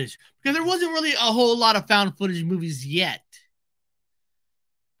found footage, because there wasn't really a whole lot of found footage movies yet,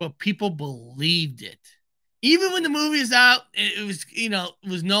 but people believed it. Even when the movie is out, it was, you know, it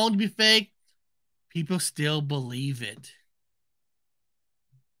was known to be fake, people still believe it.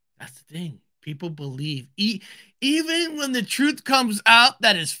 That's the thing. People believe. Even when the truth comes out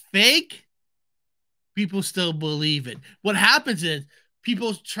that is fake, people still believe it. What happens is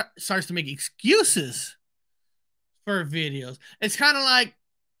people starts to make excuses for videos. It's kind of like,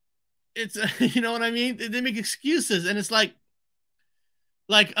 it's you know what I mean? They make excuses, and it's like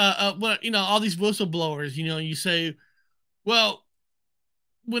well, you know, all these whistleblowers. You know, you say, well,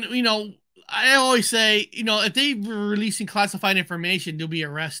 when, you know, I always say, you know, if they were releasing classified information, they'll be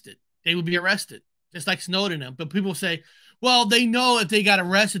arrested. They would be arrested, just like Snowden. But people say, Well, they know if they got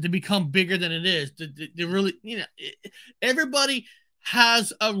arrested to become bigger than it is. They really, everybody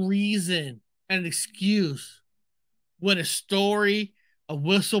has a reason and an excuse when a story, a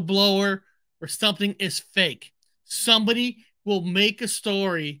whistleblower, or something is fake. Somebody will make a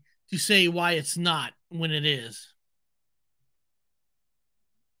story to say why it's not when it is.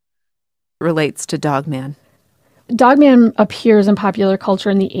 Relates to Dogman. Dogman appears in popular culture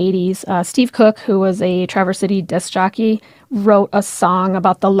in the 80s. Steve Cook, who was a Traverse City disc jockey, wrote a song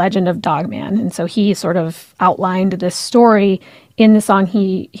about the legend of Dogman. And so he sort of outlined this story in the song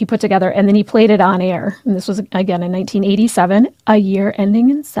he put together, and then he played it on air. And this was, again, in 1987, a year ending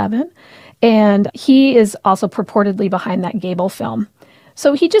in 7. And he is also purportedly behind that Gable film.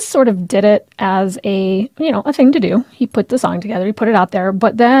 So he just sort of did it as a thing to do. He put the song together, he put it out there,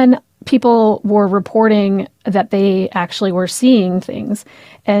 but then people were reporting that they actually were seeing things.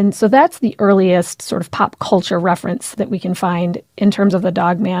 And so that's the earliest sort of pop culture reference that we can find in terms of the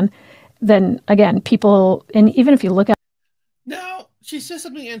Dogman. Then again, people, and even if you look at... Now, she says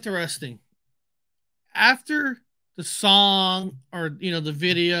something interesting. After the song or, the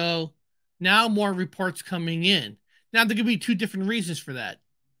video, now more reports coming in. Now, there could be two different reasons for that.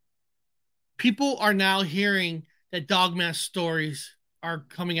 People are now hearing that Dogman stories are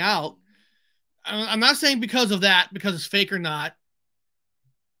coming out. I'm not saying because of that, because it's fake or not,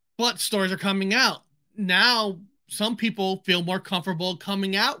 but stories are coming out. Now, some people feel more comfortable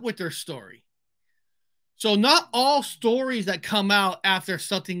coming out with their story. So not all stories that come out after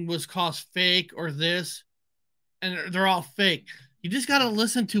something was called fake or this, and they're all fake. You just got to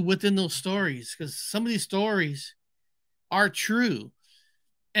listen to within those stories, because some of these stories are true.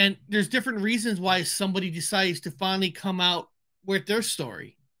 And there's different reasons why somebody decides to finally come out with their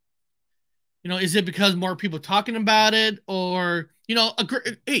story. Is it because more people talking about it, or,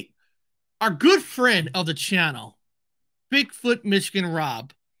 hey, our good friend of the channel, Bigfoot Michigan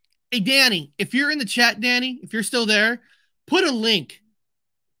Rob. Hey, Danny, if you're in the chat, Danny, if you're still there, put a link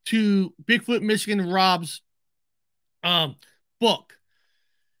to Bigfoot Michigan Rob's book.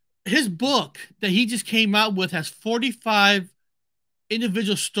 His book that he just came out with has 45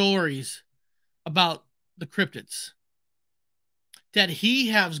 individual stories about the cryptids that he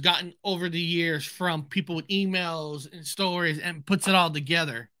has gotten over the years from people with emails and stories, and puts it all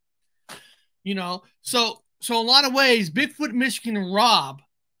together. So in a lot of ways, Bigfoot Michigan Rob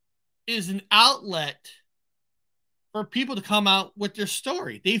is an outlet for people to come out with their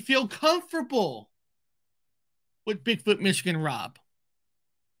story. They feel comfortable with Bigfoot Michigan Rob.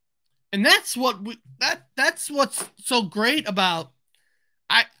 And that's that's what's so great about,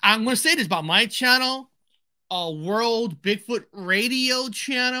 I'm going to say this about my channel, World Bigfoot Radio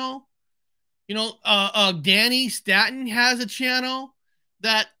channel. Danny Staten has a channel,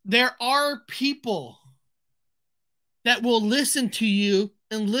 that there are people that will listen to you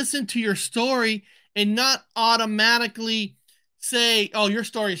and listen to your story and not automatically say, oh, your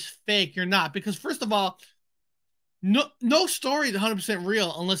story is fake. You're not. Because first of all, no story is 100%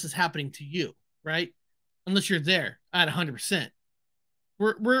 real unless it's happening to you, right? Unless you're there at 100%.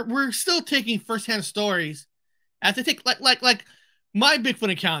 We're still taking firsthand stories as they take, like my Bigfoot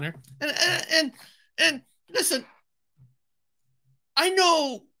encounter. And listen, I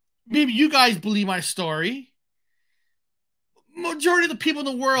know maybe you guys believe my story. Majority of the people in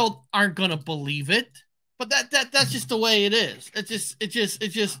the world aren't gonna believe it, but that's just the way it is. It's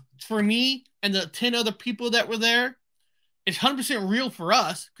just for me and the 10 other people that were there, it's 100% real for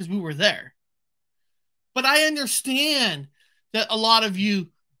us because we were there. But I understand that a lot of you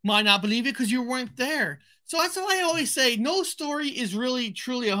might not believe it because you weren't there. So that's why I always say no story is really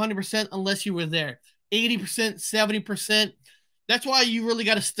truly 100% unless you were there. 80%, 70%. That's why you really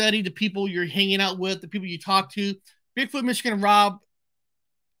got to study the people you're hanging out with, the people you talk to. Bigfoot Michigan Rob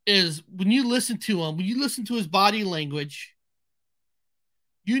is, when you listen to him, when you listen to his body language,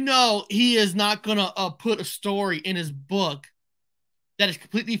 he is not going to put a story in his book that is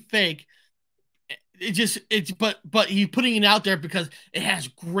completely fake. But he's putting it out there because it has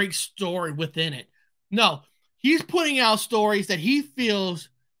great story within it. No, he's putting out stories that he feels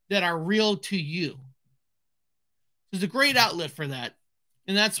that are real to you. There's a great outlet for that.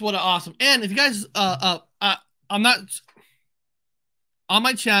 And that's what awesome. And if you guys, I'm not on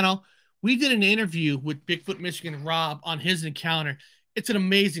my channel, we did an interview with Bigfoot Michigan Rob on his encounter. It's an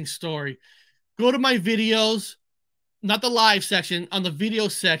amazing story. Go to my videos, not the live section, on the video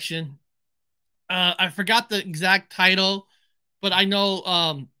section. I forgot the exact title, but I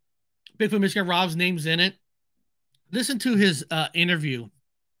know Bigfoot Michigan Rob's name's in it. Listen to his interview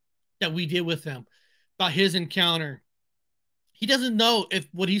that we did with him about his encounter. He doesn't know if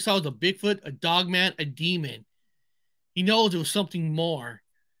what he saw was a Bigfoot, a Dogman, a demon. He knows it was something more.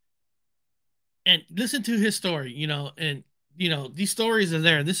 And listen to his story, and these stories are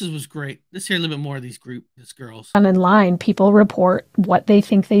there. Was great. Let's hear a little bit more of these girls. And in line, people report what they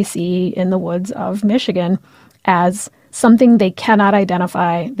think they see in the woods of Michigan as something they cannot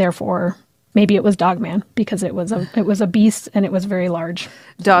identify. Therefore, maybe it was Dogman because it was a beast and it was very large.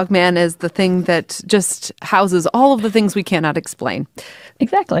 Dogman is the thing that just houses all of the things we cannot explain.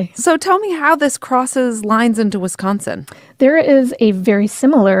 Exactly. So tell me how this crosses lines into Wisconsin. There is a very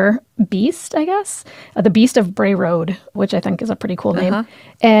similar beast, I guess, the Beast of Bray Road, which I think is a pretty cool name.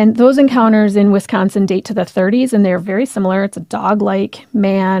 And those encounters in Wisconsin date to the 30s, and they're very similar. It's a dog-like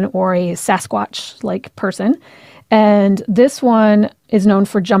man or a Sasquatch-like person. And this one is known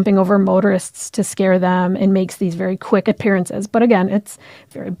for jumping over motorists to scare them and makes these very quick appearances. But again, it's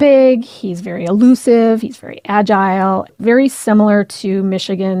very big, he's very elusive, he's very agile, very similar to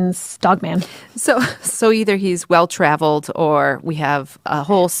Michigan's Dogman. So either he's well-traveled or we have a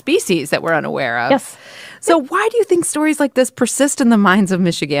whole species that we're unaware of. Yes. So why do you think stories like this persist in the minds of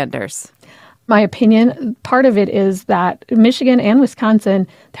Michiganders? My opinion, part of it is that Michigan and Wisconsin,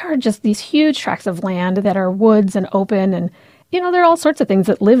 there are just these huge tracts of land that are woods and open, and there are all sorts of things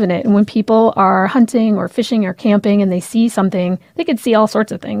that live in it. And when people are hunting or fishing or camping and they see something, they could see all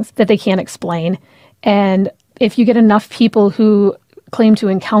sorts of things that they can't explain. And if you get enough people who claim to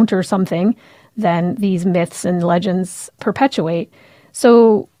encounter something, then these myths and legends perpetuate.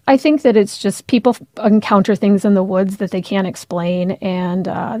 So I think that it's just people encounter things in the woods that they can't explain,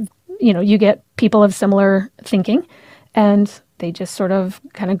 and you get people of similar thinking, and they just sort of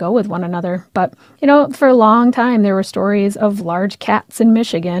kind of go with one another. But, for a long time, there were stories of large cats in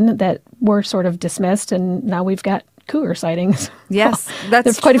Michigan that were sort of dismissed, and now we've got cougar sightings. Yes, that's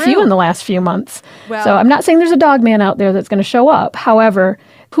There's quite true. a few in the last few months. Well, so I'm not saying there's a dog man out there that's going to show up. However,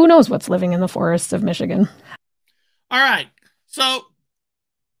 who knows what's living in the forests of Michigan? All right. So,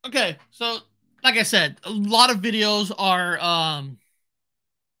 okay. So, like I said, a lot of videos are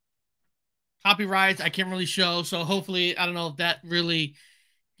copyrights. I can't really show. So hopefully, I don't know if that really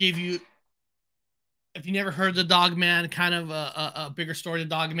gave you, if you never heard the Dogman, kind of a bigger story of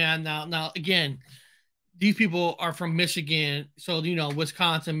the Dogman. Now, again, these people are from Michigan. So,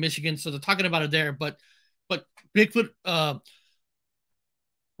 Wisconsin, Michigan. So they're talking about it there. But Bigfoot,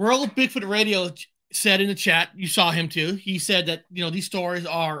 World Bigfoot Radio said in the chat, you saw him too. He said that, these stories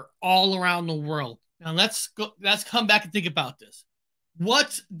are all around the world. Now let's come back and think about this.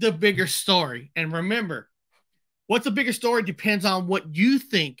 What's the bigger story? And remember, what's the bigger story depends on what you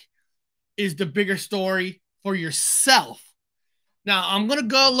think is the bigger story for yourself. Now, I'm going to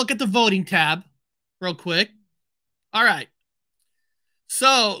go look at the voting tab real quick. All right.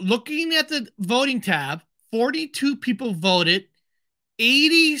 So, looking at the voting tab, 42 people voted.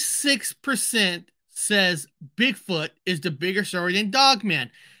 86% says Bigfoot is the bigger story than Dogman.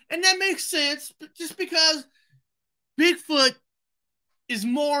 And that makes sense just because Bigfoot is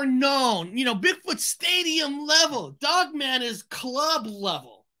more known. Bigfoot stadium level. Dogman is club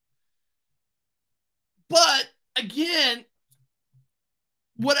level. But again,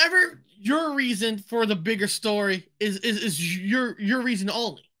 whatever your reason for the bigger story is your reason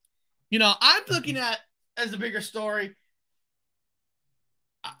only. I'm looking at as the bigger story.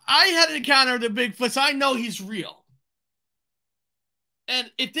 I had an encounter with the Bigfoot, so I know he's real.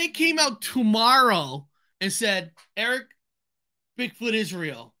 And if they came out tomorrow and said, Eric, Bigfoot is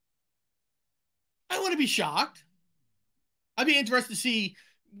real, I want to be shocked. I'd be interested to see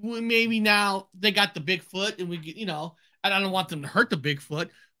maybe now they got the Bigfoot and I don't want them to hurt the Bigfoot,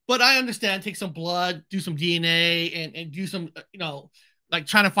 but I understand take some blood, do some DNA and do some, like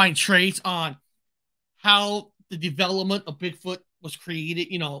trying to find traits on how the development of Bigfoot was created,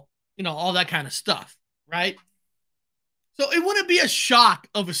 all that kind of stuff, right? So it wouldn't be a shock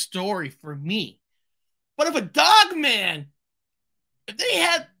of a story for me. But if a Dogman, if they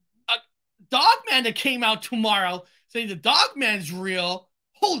had a Dogman that came out tomorrow saying the Dogman's real,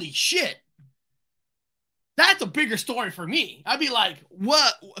 holy shit. That's a bigger story for me. I'd be like,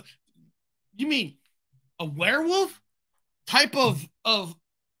 what? You mean a werewolf type of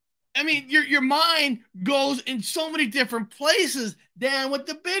I mean, your mind goes in so many different places than with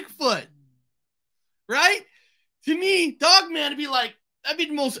the Bigfoot, right? To me, Dogman would be like, that'd be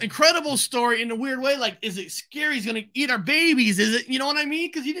the most incredible story in a weird way. Like, is it scary? He's going to eat our babies. Is it, you know what I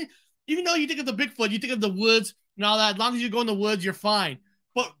mean? Because even though you think of the Bigfoot, you think of the woods and all that. As long as you go in the woods, you're fine.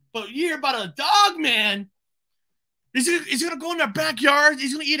 But you hear about a Dogman. He's going to go in their backyards.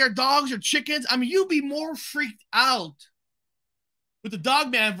 He's going to eat our dogs or chickens. I mean, you'd be more freaked out with the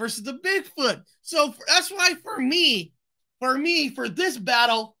Dogman versus the Bigfoot. So that's why for me, for this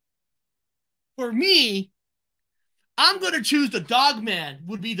battle, for me, I'm going to choose the Dogman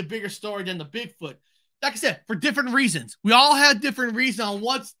would be the bigger story than the Bigfoot. Like I said, for different reasons. We all have different reasons on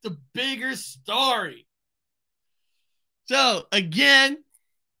what's the bigger story. So, again,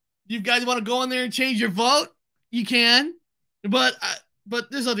 you guys want to go in there and change your vote? You can. But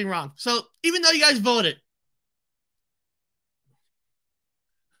there's nothing wrong. So, even though you guys voted,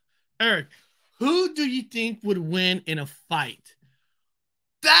 Eric, who do you think would win in a fight?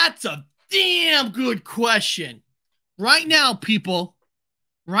 That's a damn good question. Right now, people,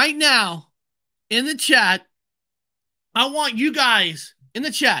 right now, in the chat, I want you guys in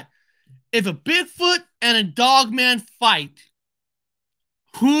the chat, if a Bigfoot and a Dogman fight,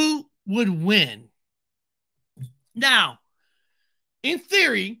 who would win? Now, in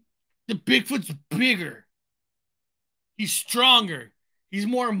theory, the Bigfoot's bigger. He's stronger. He's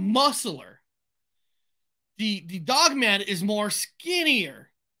more muscular. The Dogman is more skinnier,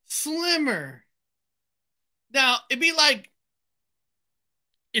 slimmer. Now, it'd be like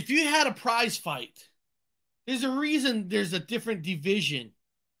if you had a prize fight. There's a reason there's a different division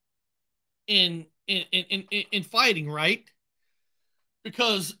in fighting, right?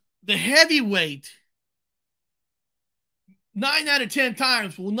 Because the heavyweight 9 out of 10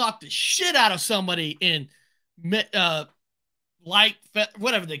 times will knock the shit out of somebody in light,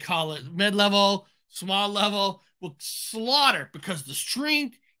 whatever they call it, mid-level, small level, will slaughter because of the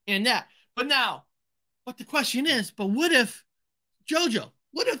strength and that. But the question is, but what if, Jojo,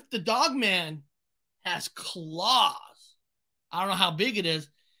 what if the Dogman has claws? I don't know how big it is,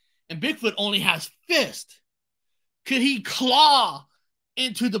 and Bigfoot only has fists. Could he claw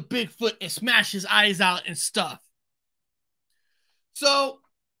into the Bigfoot and smash his eyes out and stuff? So,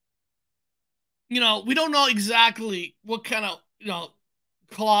 we don't know exactly what kind of,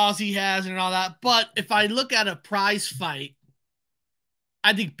 claws he has and all that. But if I look at a prize fight,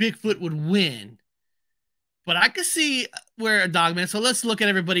 I think Bigfoot would win. But I could see where a Dogman. So let's look at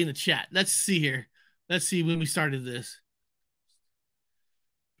everybody in the chat. Let's see here. Let's see when we started this.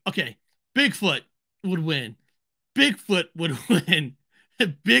 Okay. Bigfoot would win. Bigfoot would win.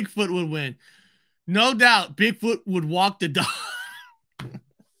 Bigfoot would win. No doubt Bigfoot would walk the dog.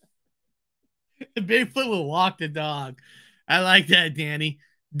 Bigfoot will walk the dog. I like that, Danny.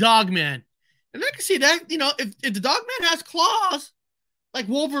 Dogman. And I can see that, if the Dogman has claws, like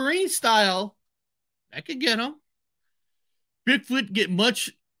Wolverine style, that could get him. Bigfoot get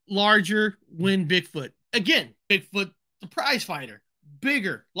much larger when Bigfoot. Again, Bigfoot, the prize fighter.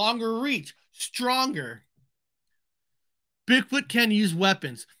 Bigger, longer reach, stronger. Bigfoot can use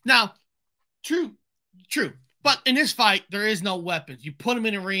weapons. Now, true. But in this fight, there is no weapons. You put him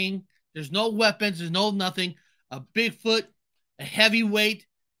in a ring. There's no weapons. There's no nothing. A Bigfoot, a heavyweight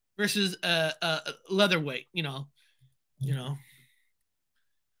versus a leatherweight.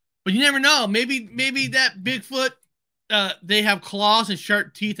 But you never know. Maybe that Bigfoot, they have claws and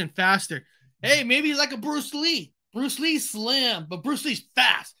sharp teeth and faster. Hey, maybe he's like a Bruce Lee. Bruce Lee's slim, but Bruce Lee's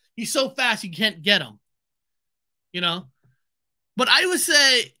fast. He's so fast you can't get him. But I would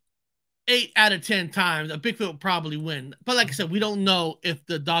say 8 out of 10 times a Bigfoot will probably win. But like I said, we don't know if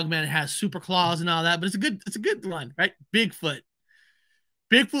the Dogman has super claws and all that. But it's a good one, right? Bigfoot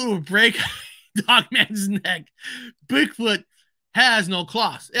will break Dogman's neck. Bigfoot has no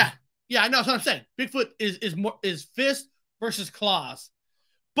claws. Yeah, I know. That's what I'm saying. Bigfoot is fist versus claws.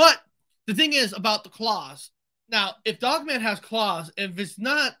 But the thing is about the claws. Now, if Dogman has claws, if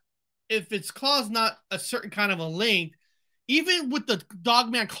its claws not a certain kind of a length, even with the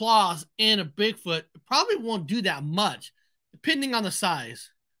Dogman claws in a Bigfoot, it probably won't do that much, depending on the size.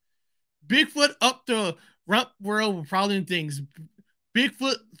 Bigfoot up the rump world with probably things.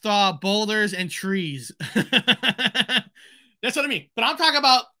 Bigfoot thaw boulders and trees. That's what I mean. But I'm talking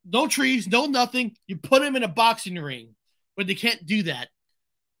about no trees, no nothing. You put him in a boxing ring, but they can't do that.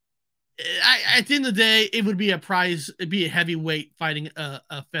 At the end of the day, it would be a prize. It'd be a heavyweight fighting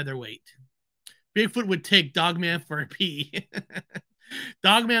a featherweight. Bigfoot would take Dogman for a pee.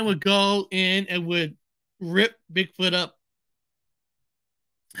 Dogman would go in and would rip Bigfoot up.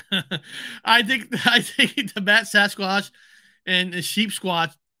 I think the Bat Sasquatch and the Sheep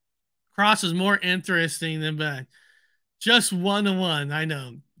Squatch cross is more interesting than Bat. Just 1-to-1, I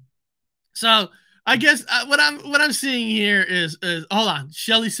know. So I guess what I'm seeing here is hold on.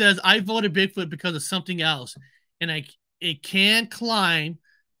 Shelly says I voted Bigfoot because of something else, and it can climb.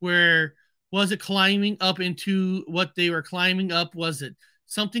 Where was it climbing up into what they were climbing up? Was it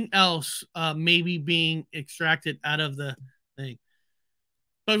something else? Maybe being extracted out of the thing.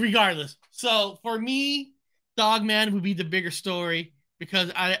 But regardless, so for me, Dogman would be the bigger story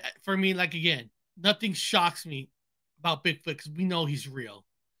because for me, like again, nothing shocks me about Bigfoot because we know he's real.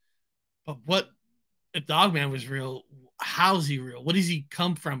 But what if Dogman was real, how's he real? What does he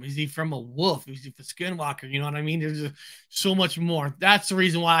come from? Is he from a wolf? Is he a skinwalker? You know what I mean? There's just so much more. That's the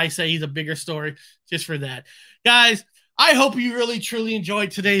reason why I say he's a bigger story, just for that. Guys, I hope you really, truly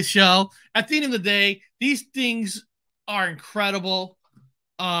enjoyed today's show. At the end of the day, these things are incredible.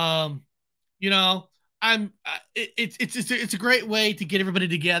 You know, it's a great way to get everybody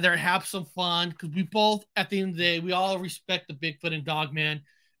together, have some fun, because we both, at the end of the day, we all respect the Bigfoot and Dogman.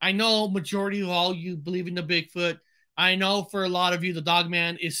 I know majority of all you believe in the Bigfoot. I know for a lot of you, the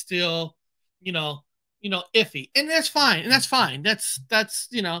Dogman is still, iffy, and that's fine. And that's fine. That's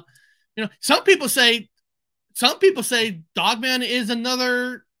some people say Dogman is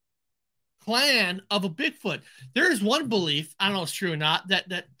another clan of a Bigfoot. There is one belief, I don't know if it's true or not,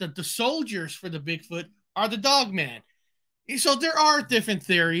 that the soldiers for the Bigfoot are the Dogman. So there are different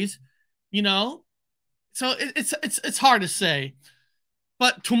theories, So it's hard to say.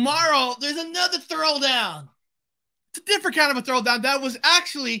 But tomorrow there's another throwdown. It's a different kind of a throwdown that was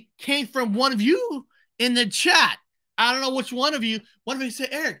actually came from one of you in the chat. I don't know which one of you. One of you said,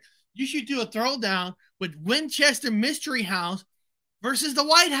 Eric, you should do a throwdown with Winchester Mystery House versus the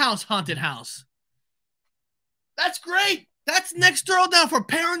White House Haunted House. That's great. That's next throwdown for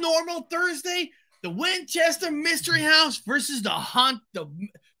Paranormal Thursday. The Winchester Mystery House versus the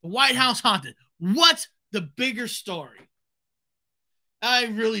White House Haunted. What's the bigger story? I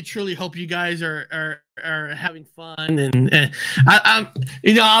really, truly hope you guys are having fun, and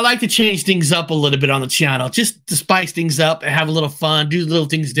I like to change things up a little bit on the channel, just to spice things up and have a little fun, do little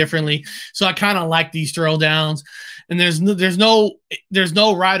things differently. So I kind of like these throwdowns, and there's no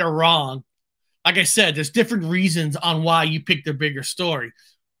right or wrong. Like I said, there's different reasons on why you pick the bigger story.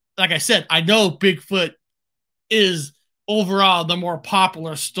 Like I said, I know Bigfoot is overall the more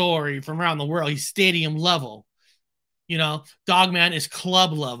popular story from around the world. He's stadium level. Dogman is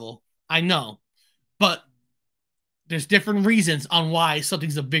club level. I know. But there's different reasons on why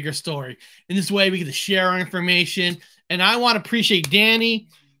something's a bigger story. In this way, we get to share our information. And I want to appreciate Danny,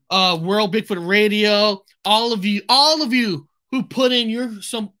 World Bigfoot Radio, all of you who put in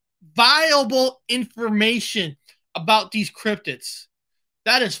some viable information about these cryptids.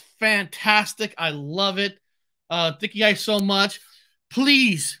 That is fantastic. I love it. Thank you guys so much.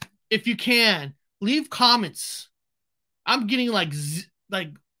 Please, if you can, leave comments. I'm getting like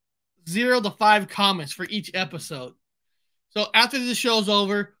 0 to 5 comments for each episode. So after the show's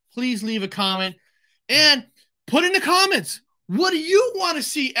over, please leave a comment and put in the comments, what do you want to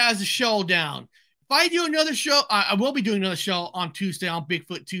see as a showdown? If I do another show, I will be doing another show on Tuesday, on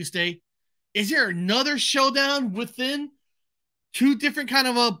Bigfoot Tuesday. Is there another showdown within 2 different kind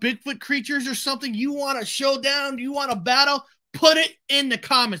of Bigfoot creatures or something you want a showdown? You want a battle? Put it in the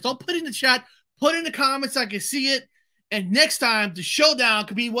comments. Don't put it in the chat. Put it in the comments so I can see it. And next time, the showdown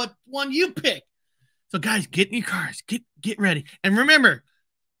could be what one you pick. So, guys, get in your cars. Get ready. And remember,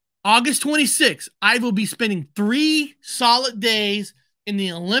 August 26th, I will be spending 3 solid days in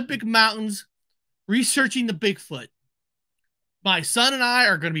the Olympic Mountains researching the Bigfoot. My son and I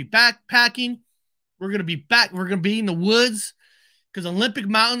are going to be backpacking. We're going to be in the woods because Olympic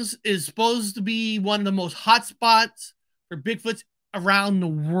Mountains is supposed to be one of the most hot spots for Bigfoots around the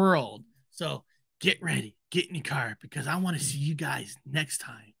world. So, get ready. Get in your car because I want to see you guys next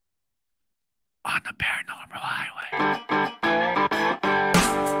time on the Paranormal.